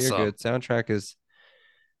 no, It's yeah, you're awesome. good. Soundtrack is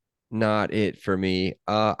not it for me.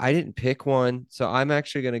 I didn't pick one, so I'm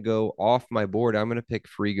actually gonna go off my board. I'm gonna pick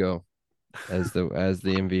Frigo as the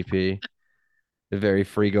MVP. a very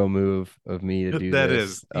Frigo move of me to do That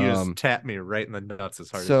this. is, you just tap me right in the nuts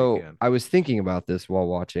as hard as you So can. I was thinking about this while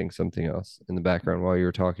watching something else in the background while you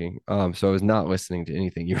were talking. So I was not listening to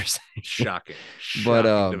anything you were saying. Shocking, But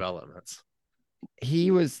shocking developments.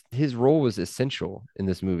 his role was essential in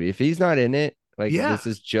this movie. If he's not in it, like Yeah, this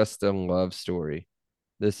is just a love story.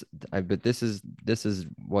 This but this is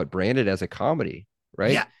what branded as a comedy,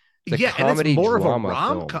 right? yeah, It's a yeah, and it's comedy more of a drama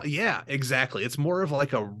rom film. com. Yeah, exactly. It's more of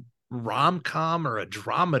like a rom com or a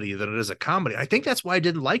dramedy than it is a comedy. I think that's why I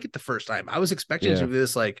didn't like it the first time. I was expecting to Yeah, be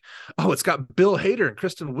this like, oh, it's got Bill Hader and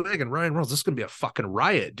Kristen Wiig and Ryan Reynolds. This is gonna be a fucking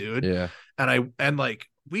riot, dude. yeah, And like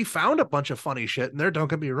we found a bunch of funny shit in there. Don't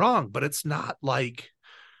get me wrong, but it's not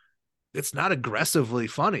aggressively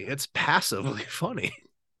funny. It's passively funny.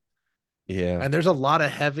 yeah. And there's a lot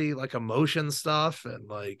of heavy like emotion stuff and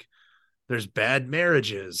like there's bad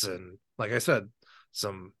marriages and like I said,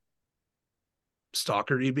 some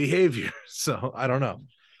stalkery behavior. So I don't know.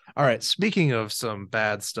 All right. Speaking of some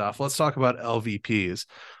bad stuff, let's talk about LVPs.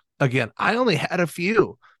 Again, I only had a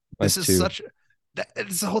few. Mine This is too. such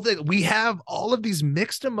it's the whole thing. We have all of these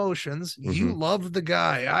mixed emotions. You Hmm. love the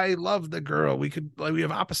guy. I love the girl. We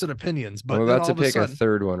have opposite opinions, I'm but then about all to of a pick a sudden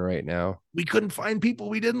third one right now. we couldn't find people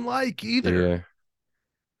we didn't like either. Yeah,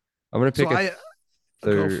 I'm gonna So pick a I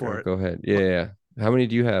go third. Oh, for it. go ahead. Yeah, yeah. How many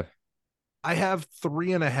do you have? I have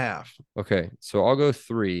 3.5. Okay, so I'll go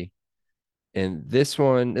three. And this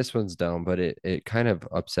one's dumb, but it kind of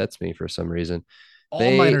upsets me for some reason. All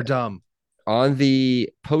mine They are dumb. On the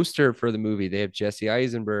poster for the movie, they have Jesse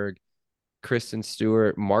Eisenberg, Kristen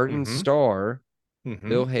Stewart, Martin Mm-hmm. Starr, Mm-hmm.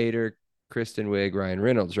 Bill Hader, Kristen Wiig, Ryan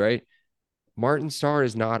Reynolds, right? Martin Starr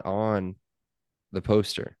is not on the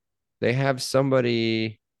poster. They have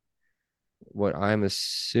somebody, what I'm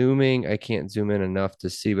assuming, I can't zoom in enough to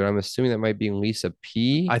see, but I'm assuming that might be Lisa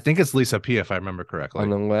P I think it's Lisa P, if I remember on correctly.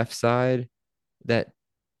 the left side. That,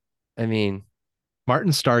 I mean,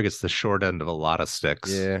 Martin Starr gets the short end of a lot of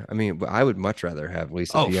sticks. yeah, I mean, I would much rather have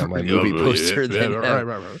Lisa Oh, P on my movie yeah, poster yeah, than have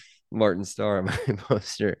right. Martin Starr on my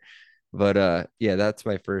poster. But yeah, that's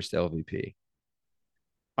my first LVP.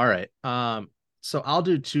 All right. So I'll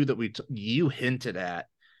do two that you hinted at.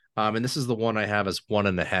 And this is the one I have as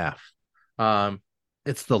 1.5. Um,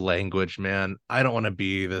 it's the language, man. I don't want to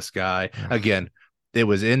be this guy. Again, it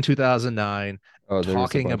was in 2009, Oh, there's a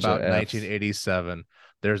talking bunch of about F's. 1987.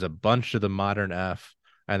 There's a bunch of the modern F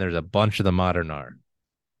and there's a bunch of the modern R.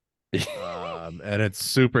 And it's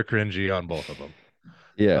super cringy on both of them.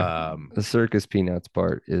 Yeah, Um, the circus peanuts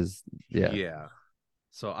part is yeah. yeah.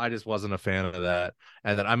 So I just wasn't a fan of that.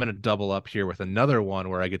 And then I'm going to double up here with another one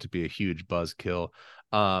where I get to be a huge buzzkill.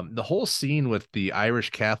 The whole scene with the Irish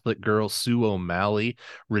Catholic girl Sue O'Malley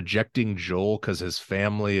rejecting Joel because his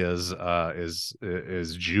family is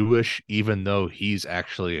Jewish, even though he's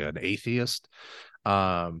actually an atheist.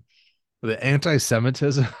 The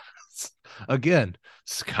anti-Semitism, again,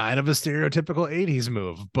 it's kind of a stereotypical 80s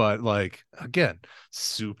move, but like again,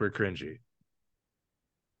 super cringy.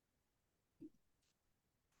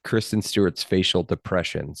 Kristen Stewart's facial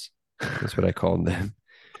depressions. That's what I called them.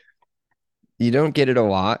 You don't get it a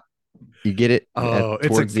lot. You get it Oh, at it's a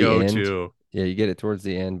towards the end. go-to. Yeah, you get it towards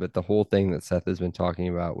the end, but the whole thing that Seth has been talking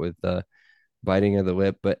about with the biting of the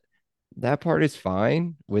lip, but that part is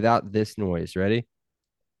fine without this noise. Ready?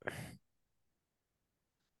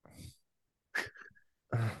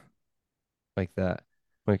 Like that.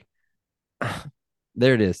 Like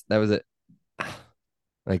there it is. That was it.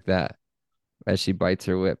 Like that. As she bites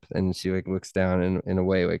her lip and she like looks down in a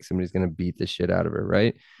way like somebody's gonna beat the shit out of her,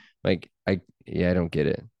 right? Like I don't get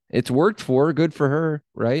it. It's worked for her, good for her,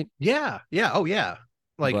 right? Yeah, yeah, oh yeah.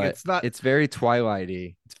 Like But it's not. it's very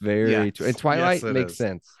Twilighty. It's very and Yes, yes, Twilight it makes is.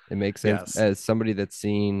 sense. It makes sense Yes, as somebody that's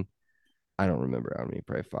seen, I don't remember how many,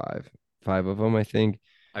 probably five of them, I think.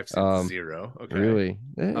 I've seen Um, zero. Okay. really,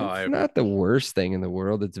 Oh, it's I not the worst thing in the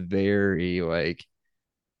world. It's very like,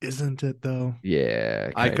 isn't it though?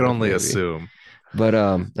 yeah, I kind could of only maybe. assume. But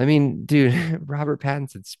I mean, dude, Robert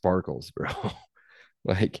Pattinson sparkles, bro.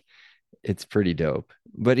 Like it's pretty dope.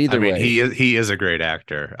 But I either mean, way, he is a great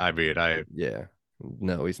actor. I mean, I yeah.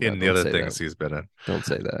 No, he's not. in the Don't other say that. things he's been in, Don't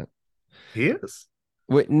say that. he is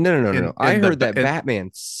Wait, no. I in heard the that Batman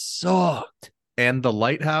sucked. and the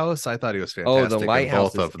Lighthouse. I thought he was Oh, the fantastic in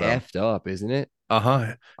lighthouse both is of them. effed up, isn't it? Him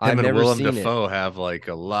I've and never Willem seen it. Dafoe have like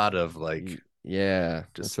a lot of like Yeah,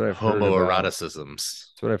 that's just what I've heard about. homoeroticisms.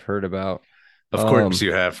 That's what I've heard about. Of course Um,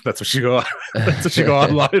 you have. That's what you go on. That's what you go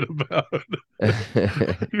online about.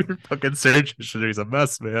 Your fucking search history is a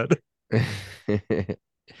mess, man.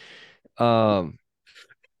 um,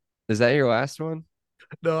 is that your last one?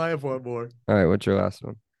 No, I have one more. All right, what's your last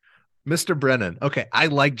one? Mr. Brennan. Okay, I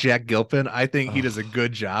like Jack Gilpin. I think he does a Oh,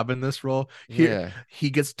 good job in this role. Here, yeah. he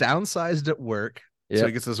gets downsized at work, so he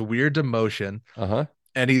Yep. gets this weird demotion, Uh-huh.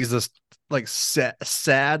 and he's this like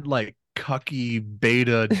sad, like cucky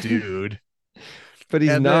beta dude. But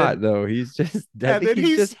he's And then not though. He's just I and think then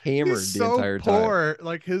he's just he's hammered the so entire time. poor.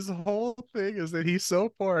 Like his whole thing is that he's so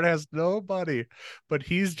poor and has no money, but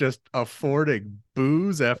he's just affording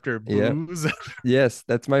booze after Yep. booze. Yes,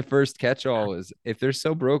 that's my first catch-all is if they're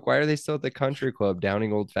so broke, why are they still at the country club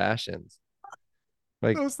downing old fashions?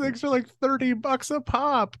 Like, Those things are like $30 a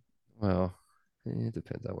pop. well, it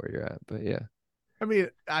depends on where you're at, but yeah. I mean,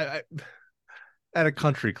 I at a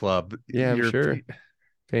country club, Yeah, I'm sure.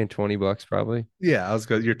 Paying $20 probably. yeah, I was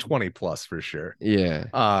going you're 20 plus for sure. Yeah.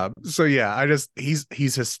 So yeah, I just he's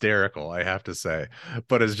hysterical, I have to say.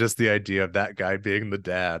 But it's just the idea of that guy being the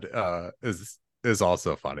dad is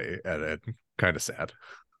also funny and kind of sad.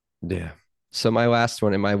 Yeah. So my last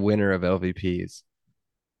one and my winner of LVPs,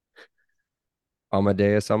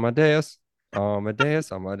 Amadeus, Amadeus,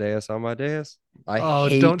 Amadeus, Amadeus, Amadeus. I Oh,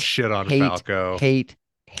 don't hate, shit on hate, Falco. hate,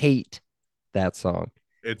 hate that song.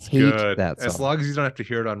 It's Hate good. that As song. long as you don't have to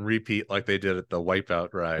hear it on repeat like they did at the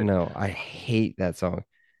Wipeout ride. No, I hate that song.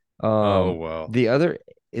 Oh well. The other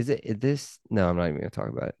is this? No, I'm not even gonna talk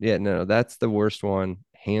about it. Yeah, no, that's the worst one,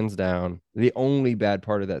 hands down. The only bad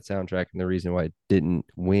part of that soundtrack and the reason why it didn't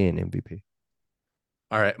win MVP.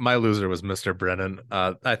 All right, my loser was Mr. Brennan.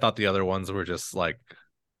 I thought the other ones were just like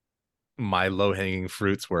my low hanging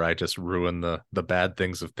fruits where I just ruin the bad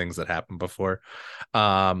things of things that happened before.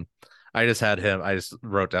 Um, I just had him. I just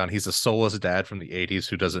wrote down he's a soulless dad from the '80s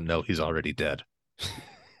who doesn't know he's already dead.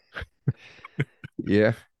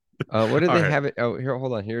 Yeah. What did All they right. have it? Oh, here,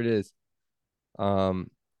 hold on. Here it is. Um,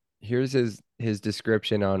 here's his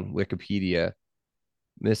description on Wikipedia.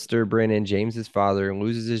 Mr. Brennan, James's father,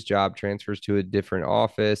 loses his job, transfers to a different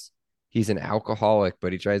office. He's an alcoholic,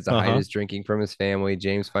 but he tries to Uh hide huh. his drinking from his family.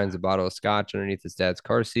 James finds a bottle of scotch underneath his dad's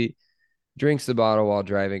car seat, drinks the bottle while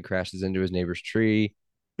driving, crashes into his neighbor's tree.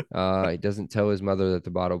 He doesn't tell his mother that the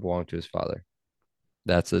bottle belonged to his father.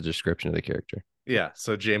 That's the description of the character. Yeah.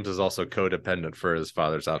 So James is also codependent for his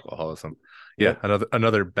father's alcoholism. Yeah, Yep.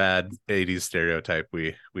 another bad '80s stereotype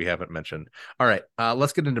we haven't mentioned. All right,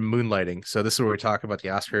 let's get into moonlighting. So this is where we talk about the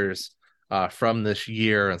Oscars from this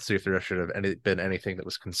year and see if there should have been anything that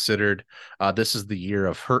was considered. This is the year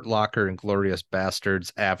of Hurt Locker and Glorious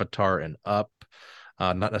Bastards, Avatar, and Up.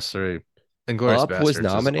 Not necessarily. Inglorious Up was Bastards is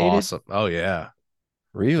nominated? awesome. Oh yeah,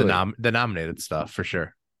 Really? the nominated stuff for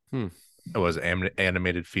sure. Hmm. It was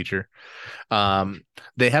animated feature.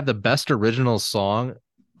 They have the best original song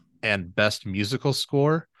and best musical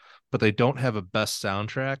score, but they don't have a best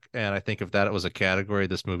soundtrack. And I think if that was a category,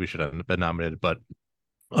 this movie should have been nominated. But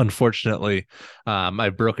unfortunately,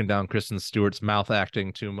 I've broken down Kristen Stewart's mouth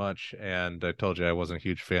acting too much, and I told you I wasn't a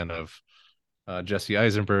huge fan of Jesse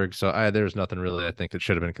Eisenberg. So there's nothing really I think that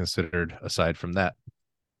should have been considered aside from that.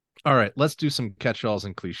 All right, let's do some catch-alls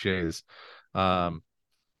and cliches. Um,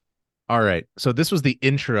 all right. So this was the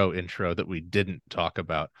intro that we didn't talk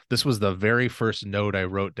about. This was the very first note I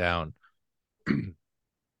wrote down.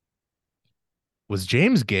 Was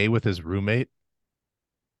James gay with his roommate?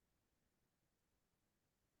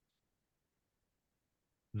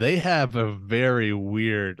 They have a very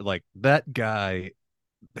weird, like that guy,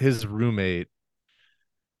 his roommate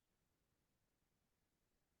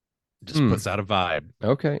just Hmm. puts out a vibe.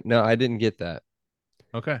 Okay. No, I didn't get that.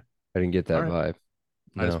 Okay. I didn't get All that right.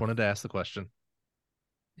 vibe. I just No. wanted to ask the question.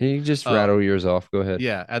 You just Uh rattle yours off. Go ahead.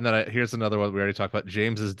 yeah, and then here's another one we already talked about.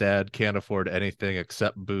 James's dad can't afford anything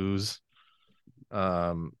except booze.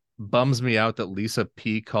 Bums me out that Lisa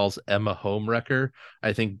P calls Emma homewrecker.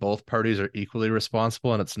 I think both parties are equally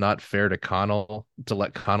responsible, and it's not fair to Connell to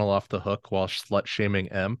let Connell off the hook while slut shaming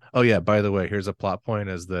M. Oh yeah, by the way, here's a plot point: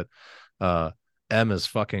 is that uh, M is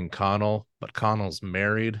fucking Connell, but Connell's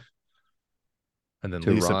married, and then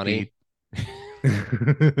To Lisa P. Ronnie,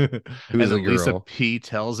 and who's a then Lisa girl. P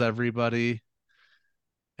tells everybody,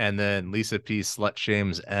 and then Lisa P slut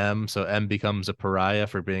shames M, so M becomes a pariah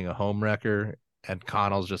for being a homewrecker, and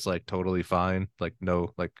Connell's just like totally fine, like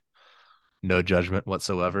no judgment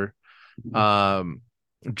whatsoever. Um,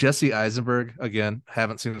 Jesse Eisenberg, again,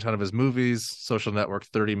 haven't seen a ton of his movies. Social Network,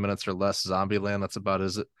 30 Minutes or Less, Zombieland. That's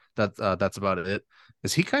about it.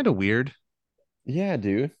 Is he kind of weird? Yeah,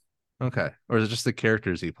 dude. Okay, or is it just the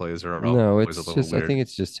characters he plays are No, always a it's little just, I weird? think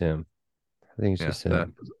it's just him. I think it's Yeah, just that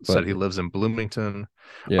him. said But he lives in Bloomington.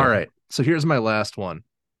 All yeah. right, so here's my last one.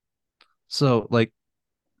 So like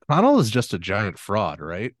Connell is just a giant fraud,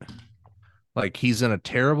 right? Like he's in a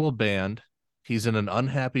terrible band. He's in an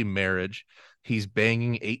unhappy marriage. He's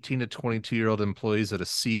banging 18 to 22-year-old employees at a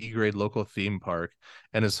C-grade local theme park,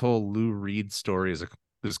 and his whole Lou Reed story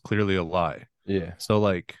is clearly a lie. Yeah. So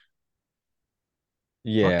like, fuck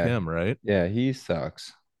Yeah. him, right? Yeah, he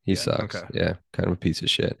sucks. He Yeah. sucks. Okay. Yeah, kind of a piece of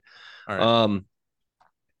shit. All right. Um,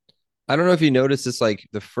 I don't know if you noticed this, like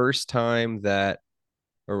the first time that,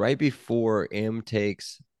 or right before Em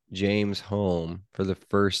takes James home for the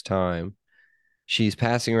first time, she's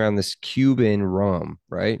passing around this Cuban rum,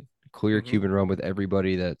 right? Clear Mm-hmm. Cuban rum with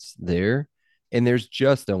everybody that's there. And there's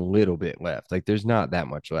just a little bit left. Like there's not that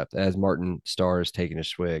much left as Martin Starr is taking a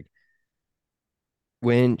swig.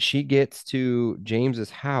 When she gets to James's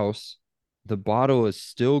house, the bottle is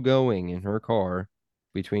still going in her car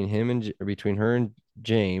between between her and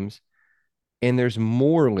James, and there's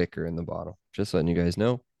more liquor in the bottle. Just letting you guys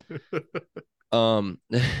know.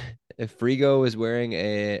 If Frigo is wearing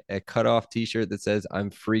a cut off T-shirt that says "I'm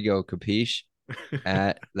Frigo, capiche"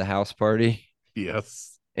 at the house party,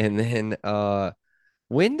 Yes. and then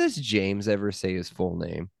when does James ever say his full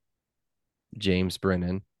name? James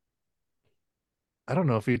Brennan. I don't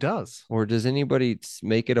know if he does. Or does anybody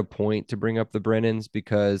make it a point to bring up the Brennans?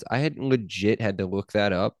 Because I had legit had to look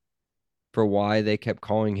that up for why they kept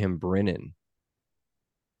calling him Brennan.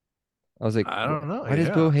 I was like, I don't know. why does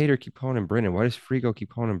Bill Yeah. Hader keep calling him Brennan? Why does Frigo keep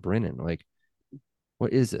calling him Brennan? Like,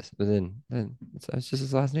 what is this? But then it's just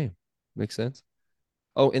his last name. Makes sense.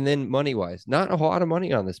 Oh, and then money wise, not a whole lot of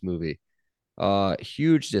money on this movie.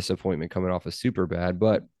 Huge disappointment coming off of Super Bad,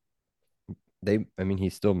 but I mean,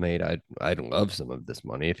 he still made, I'd love some of this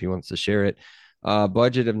money if he wants to share it.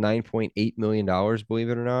 Budget of $9.8 million, believe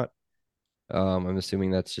it or not. I'm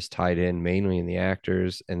assuming that's just tied in mainly in the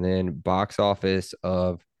actors, and then box office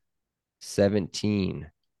of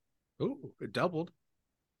 17. Oh, it doubled.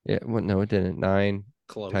 Yeah, well, no, it didn't. Nine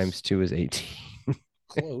times Close. two is 18.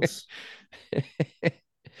 Close.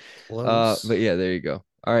 Close. But yeah, there you go.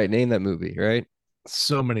 All right, name that movie, right?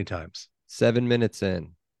 So many times. 7 minutes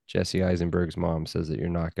in, Jesse Eisenberg's mom says that you're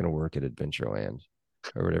not going to work at Adventureland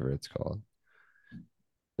or whatever it's called.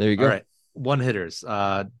 There you All go. right. One hitters.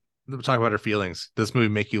 We'll talk about our feelings. Does this movie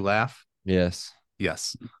make you laugh? Yes.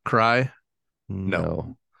 Yes. Cry? No.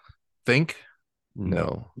 No. Think?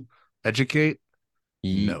 No. No. Educate?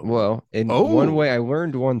 No. Well, in one way, Oh. I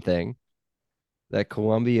learned one thing that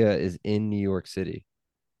Columbia is in New York City.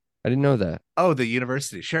 I didn't know that. Oh, the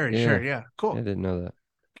university. Sure, Yeah. sure. Yeah. I Cool. didn't know that.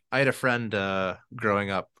 I had a friend growing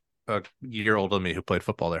up a year older than me who played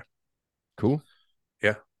football there. Cool.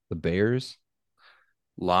 Yeah. The Bears,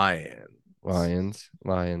 Lions.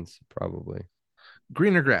 Lions, probably.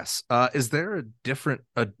 Greener grass. Is there a different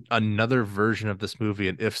another version of this movie?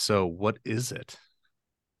 And if so, what is it?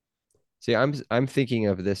 See, I'm thinking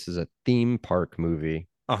of this as a theme park movie,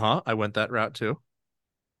 Uh-huh. I went that route too.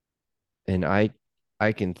 and I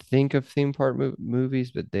can think of theme park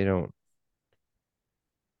movies, but they don't.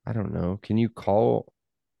 I don't know. Can you call?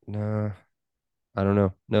 Nah, I don't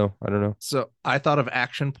know. No, I don't know. So I thought of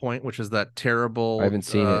Action Point, which is that I terrible haven't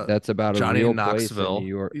seen it. That's about a Johnny real place in New Knoxville.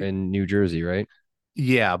 York, in New Jersey, right?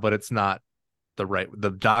 Yeah, but it's not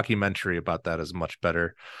the documentary about that is much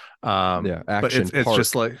better. Yeah, But Action it's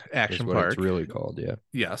just Park like is Action what it's Park. really called. Yeah.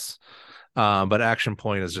 Yes. But Action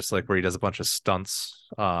Point is just like where he does a bunch of stunts,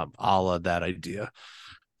 a la that idea.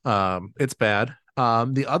 It's bad.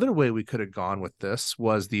 The other way we could have gone with this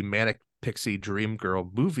was the Manic Pixie Dream Girl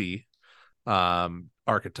movie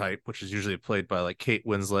archetype, which is usually played by like Kate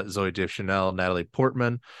Winslet, Zoe Deschanel, Natalie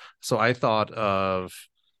Portman. So I thought of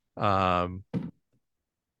um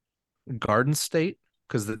Garden State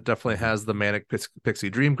because it definitely has the Manic Pixie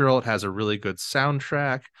Dream Girl. It has a really good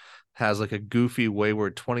soundtrack, has like a goofy,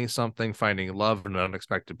 wayward 20 something finding love in an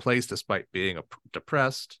unexpected place despite being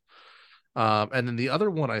depressed. And then the other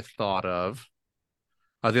one I thought of,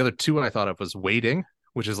 the other two I thought of was Waiting,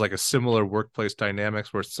 which is like a similar workplace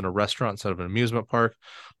dynamics where it's in a restaurant instead of an amusement park.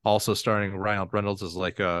 Also starring Ryan Reynolds as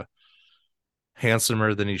like a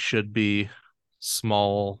handsomer than he should be,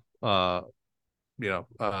 small,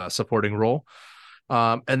 supporting role.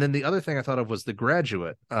 And then the other thing I thought of was The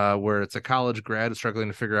Graduate, where it's a college grad struggling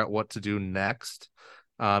to figure out what to do next.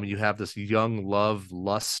 You have this young love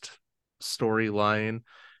lust storyline,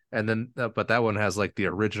 and then but that one has like the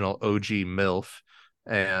original OG MILF,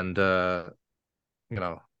 and you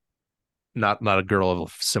know, not a girl of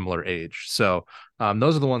a similar age. So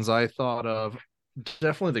those are the ones I thought of.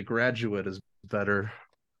 Definitely The Graduate is better.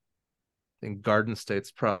 I think Garden State's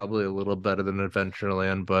probably a little better than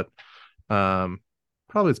Adventureland, but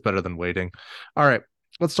probably it's better than Waiting. All right,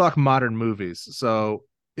 let's talk modern movies. So,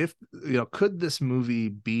 if could this movie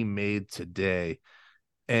be made today?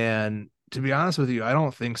 And To be honest with you, I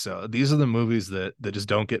don't think so. These are the movies that just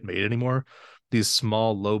don't get made anymore. These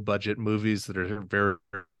small, low budget movies that are very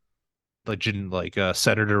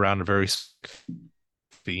centered around a very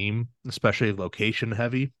theme, especially location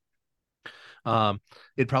heavy.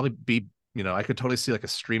 It'd probably be, I could totally see like a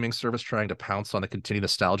streaming service trying to pounce on the continued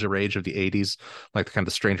nostalgia rage of the 80s, like the kind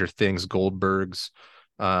of Stranger Things, Goldbergs.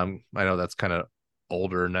 I know that's kind of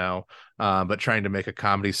older now, but trying to make a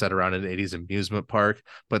comedy set around an 80s amusement park.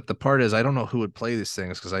 But the part is, I don't know who would play these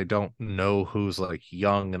things because I don't know who's like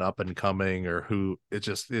young and up and coming, or who it's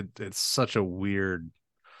such a weird.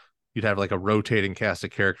 You'd have like a rotating cast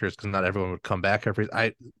of characters because not everyone would come back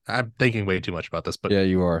I'm thinking way too much about this, but Yeah,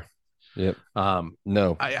 you are. Yep.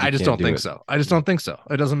 No, I just don't think so. I just don't think so.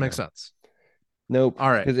 It doesn't make No. sense. Nope. All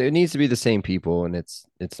right. Because it needs to be the same people, and it's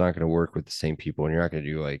not going to work with the same people, and you're not going to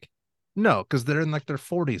do like No, because they're in like their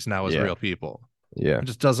 40s now as yeah, real people. yeah. It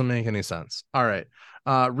just doesn't make any sense. All right.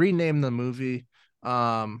 Rename the movie.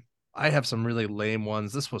 I have some really lame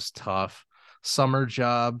ones. This was tough. Summer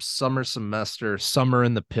Job, Summer Semester, Summer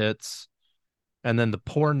in the Pits. And then the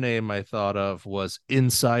poor name I thought of was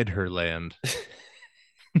Inside Her Land.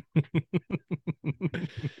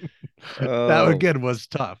 That Oh, again was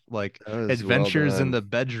tough. Like that was well Adventures in done. the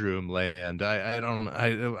Bedroom Land.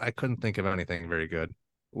 I couldn't think of anything very good.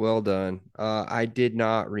 Well done. I did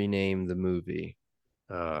not rename the movie.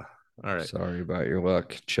 Uh, all right. Sorry about your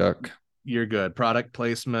luck, Chuck. You're good. Product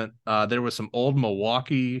placement. There was some old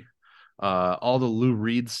Milwaukee, all the Lou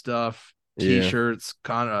Reed stuff, Yeah. T-shirts,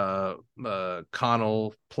 Connell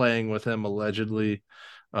playing with him allegedly.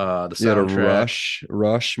 The You had a soundtrack.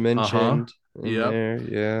 Rush Uh-huh. mentioned in Yep. there.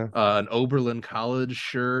 Yeah. An Oberlin College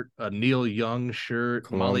shirt, a Neil Young shirt,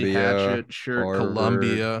 Molly Columbia, Hatchet shirt, Harvard.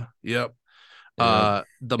 Columbia. Yep. Yeah.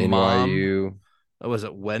 The mom, NYU. was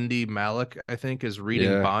it Wendy Malick, I think, is reading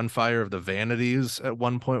Yeah. Bonfire of the Vanities at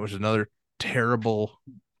one point, which is another terrible.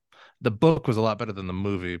 The book was a lot better than the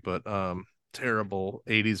movie, but terrible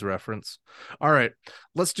 80s reference. All right,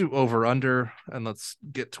 let's do over under and let's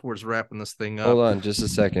get towards wrapping this thing Hold up. on just a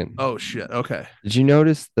second. Oh shit. Okay. Did you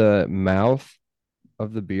notice the mouth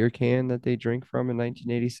of the beer can that they drink from in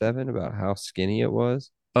 1987 about how skinny it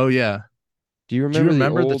was? Oh yeah. Do you Do you remember the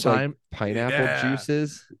remember the old like time? pineapple Yeah.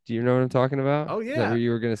 juices? Do you know what I'm talking about? Oh Is that what yeah. you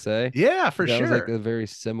were gonna say? Yeah, for That was like sure. a very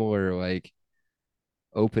similar like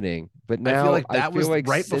opening. But I feel now like I that feel was like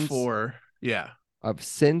right before. Yeah.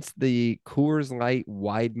 since the Coors Light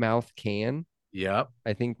wide mouth can, Yep.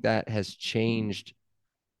 I think that has changed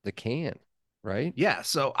the can, right? Yeah,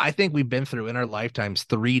 so I think we've been through in our lifetimes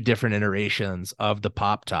three different iterations of the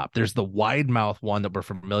pop top. There's the wide mouth one that we're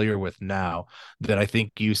familiar with now that I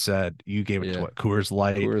think you said you gave it to Yeah. what, Coors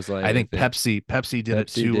Light. Coors Light, I I think think. Pepsi did it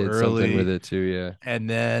Pepsi too did something with early. it too, yeah. And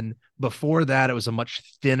then before that, it was a much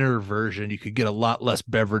thinner version. You could get a lot less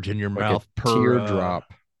beverage in your Like a mouth per teardrop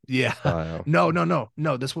yeah. style.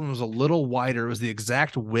 No. This one was a little wider. It was the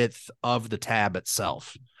exact width of the tab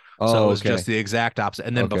itself. So it Oh, was okay. just the exact opposite.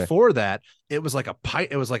 And then Okay. before that, it was like a pie,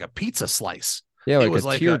 it was like a pizza slice. Yeah, It like a was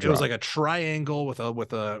like it was teardrop. like a triangle with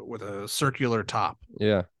a circular top.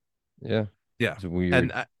 Yeah. Yeah. Yeah. It's weird.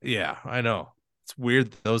 And yeah, I know. It's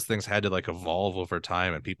weird that those things had to like evolve over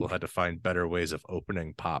time and people had to find better ways of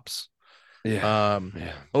opening pops. Yeah. Um,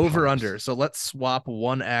 Yeah. over Pops. under. So let's swap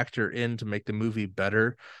one actor in to make the movie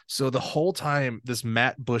better. So the whole time, this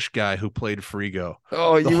Matt Bush guy who played Frigo,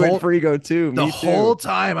 Oh, the you went whole Frigo too. the Me whole too.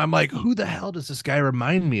 time I'm like, who the hell does this guy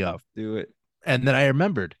remind me of? Do it. And then I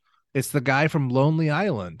remembered it's the guy from Lonely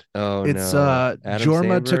Island. Oh It's no. Adam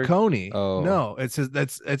Jorma Sandberg. Taccone. Oh, No, it's his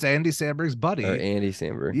it's Andy Samberg's or buddy. Andy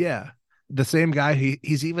Samberg. Yeah. The same guy.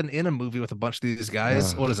 He's even in a movie with a bunch of these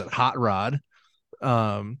guys. What is it? Hot Rod.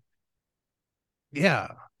 Um, yeah,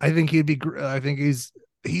 I think he'd be. I think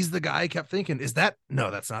he's the guy I kept thinking. Is that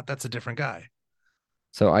no? That's not. That's a different guy.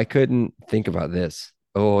 So I couldn't think about this.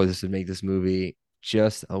 Oh, this would make this movie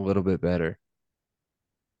just a little bit better.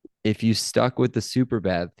 If you stuck with the super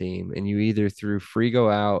bad theme and you either threw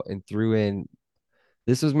Frigo out and threw in,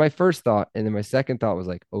 this was my first thought. And then my second thought was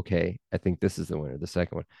like, okay, I think this is the winner. The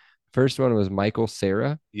second one. First one was Michael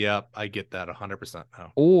Cera. Yep, I get that 100%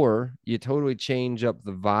 now. Or you totally change up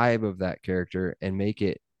the vibe of that character and make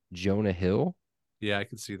it Jonah Hill. Yeah, I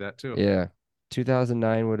can see that too. Yeah.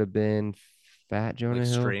 2009 would have been Fat Jonah Like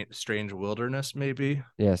Hill. strange wilderness, maybe.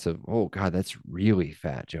 Yeah. So, oh God, that's really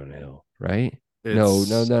fat Jonah Hill, right? It's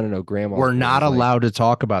No. Grandma. we're not allowed to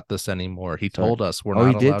talk about this anymore. He Sorry. told us we're Oh,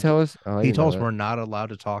 he not did allowed to. tell us. Oh, I He didn't know told us that. we're not allowed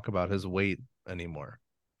to talk about his weight anymore.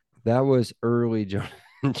 That was early Jonah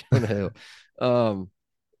Hill. Um,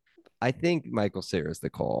 I think Michael Cera's the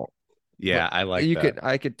call. Yeah, But I like you that.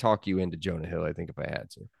 I could talk you into Jonah Hill, I think, if I had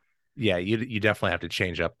to. Yeah, you definitely have to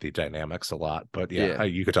change up the dynamics a lot, but yeah, Yeah,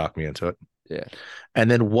 you could talk me into it. yeah, And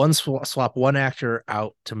then swap one actor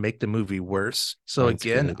out to make the movie worse. So mine's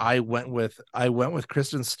again, good. I went with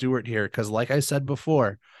Kristen Stewart here because, like I said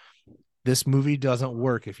before, this movie doesn't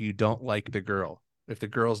work if you don't like the girl. If the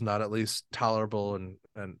girl's not at least tolerable and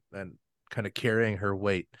kind of carrying her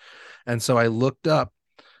weight. And so I looked up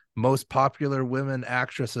most popular women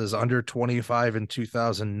actresses under 25 in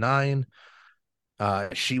 2009.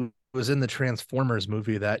 She was in the Transformers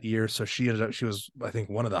movie that year, so she was, I think,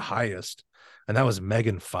 one of the highest, and that was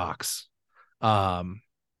Megan Fox. Um,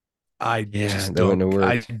 Yeah, that wouldn't have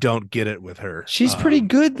I worked. don't get it with her. She's pretty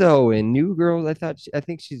good though in New Girl. I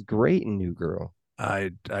think she's great in New Girl.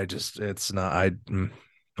 I just it's not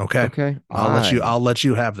okay. Okay, I'll let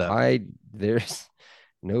you have that. there's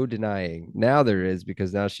no denying. Now there is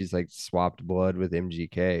because now she's like swapped blood with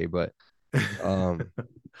MGK, but um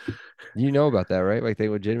you know about that, right? Like they I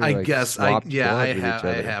legitimately like guess I swapped yeah, blood with each I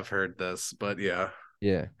other. have heard this, but yeah.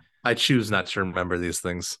 Yeah. I choose not to remember these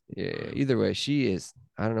things. Yeah. Either way, she is.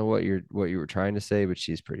 I don't know what you were trying to say, but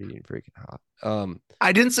she's pretty freaking hot.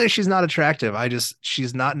 I didn't say she's not attractive.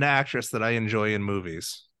 She's not an actress that I enjoy in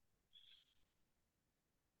movies.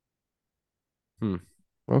 hmm.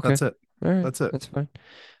 Okay. That's it. All right. That's it. That's fine.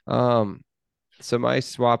 Um, so my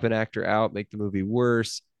swap an actor out, make the movie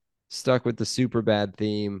worse. Stuck with the super bad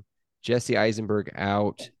theme. Jesse Eisenberg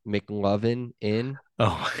out, McLovin in.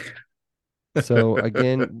 Oh. So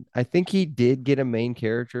again, I think he did get a main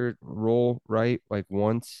character role, right? Like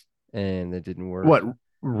once, and it didn't work. What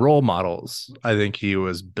role models? I think he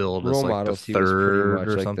was billed as Role like the models, he was pretty third much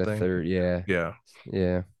or like the something. third. Yeah. Yeah.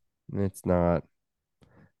 Yeah. It's not.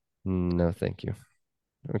 No, thank you.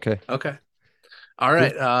 Okay. Okay. All Cool.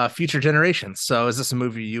 right. Future generations. So is this a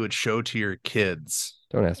movie you would show to your kids?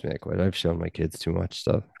 Don't ask me that question. I've shown my kids too much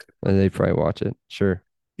stuff. They probably watch it. Sure.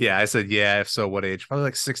 Yeah, I said yeah. If so, what age? Probably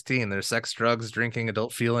like 16. There's sex, drugs, drinking,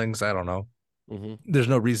 adult feelings. I don't know. Mm-hmm. There's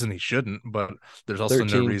no reason he shouldn't, but there's also no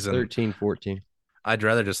 13, reason. 13, 14. I'd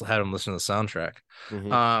rather just have him listen to the soundtrack.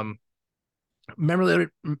 Mm-hmm. Um, memory.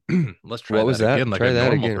 Let's try What was that that? again, like a Try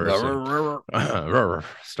that normal again. person.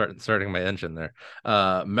 Starting my engine there.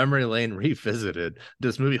 Memory Lane revisited.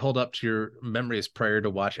 Does movie hold up to your memories prior to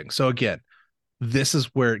watching? So again, this is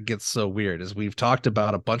where it gets so weird. As we've talked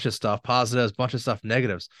about a bunch of stuff positives, bunch of stuff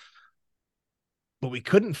negatives, but we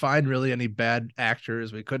couldn't find really any bad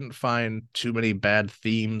actors. We couldn't find too many bad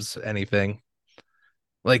themes, anything.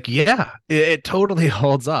 Like, yeah, it totally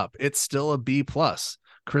holds up. It's still a B plus.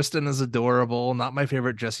 Kristen is adorable. Not my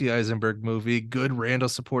favorite Jesse Eisenberg movie. Good Randall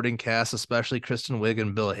supporting cast, especially Kristen Wiig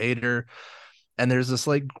and Bill Hader. And there's this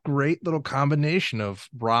like great little combination of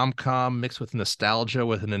rom com mixed with nostalgia,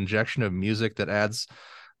 with an injection of music that adds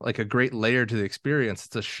like a great layer to the experience.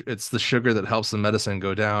 It's the sugar that helps the medicine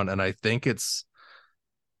go down. And I think it's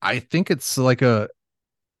like a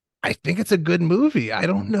I think it's a good movie. I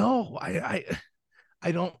don't know. I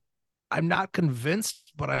don't I'm not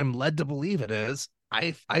convinced, but I'm led to believe it is.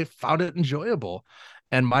 I found it enjoyable.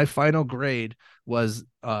 And my final grade was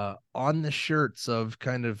on the shirts of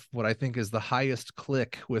kind of what I think is the highest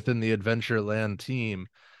click within the Adventureland team.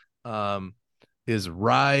 Um, is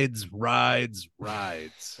rides, rides,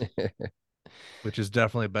 rides, which is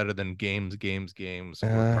definitely better than games, games, games, or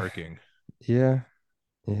uh, parking. yeah,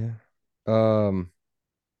 yeah. Um,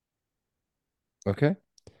 okay.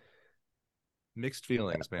 Mixed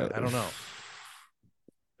feelings, Uh, man. I don't know.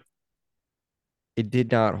 it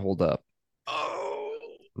did not hold up. Oh,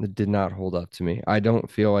 It did not hold up to me. I don't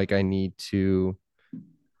feel like I need to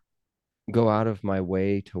go out of my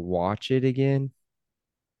way to watch it again.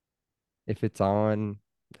 If it's on,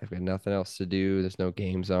 I've got nothing else to do. There's no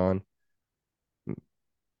games on.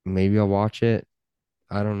 Maybe I'll watch it.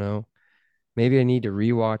 I don't know. Maybe I need to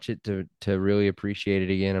rewatch it to really appreciate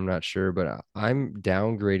it again. I'm not sure, but I'm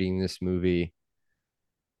downgrading this movie.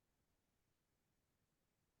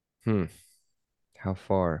 Hmm, how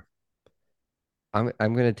far? I'm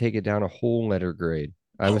gonna take it down a whole letter grade.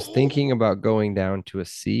 I was thinking about going down to a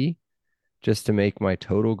C just to make my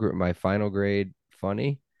my final grade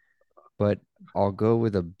funny, but I'll go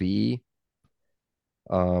with a B.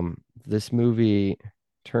 This movie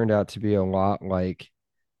turned out to be a lot like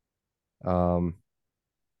um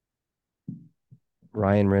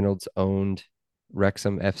Ryan Reynolds owned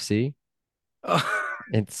Wrexham FC. oh.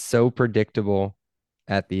 It's so predictable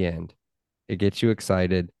at the end. It gets you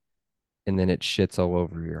excited and then it shits all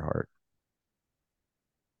over your heart.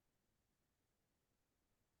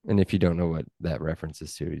 And if you don't know what that reference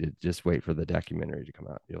is to, you just wait for the documentary to come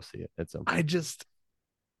out. You'll see it at some point.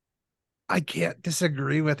 I can't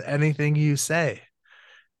disagree with anything you say.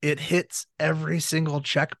 it hits every single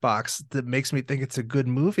checkbox that makes me think it's a good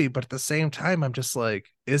movie, but at the same time, I'm just like,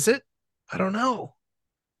 is it? I don't know.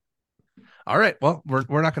 All right. Well,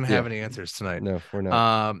 we're not going to Yeah. have any answers tonight. No, we're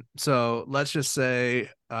not. So let's just say,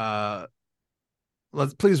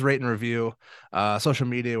 let's please rate and review. Social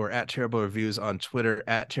media, we're at Terrible Reviews on Twitter,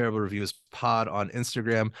 at Terrible Reviews Pod on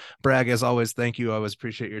Instagram. Bragg, as always, thank you. I always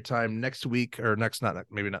appreciate your time. Next week, or next, not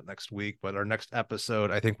maybe not next week, but our next episode,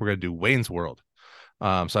 I think we're going to do Wayne's World. So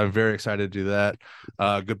I'm very excited to do that.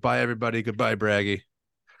 Goodbye, everybody. Goodbye, Braggy.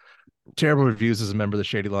 Terrible Reviews is a member of the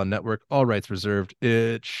Shady Law Network. All rights reserved.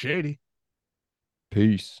 It's shady.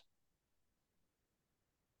 Peace.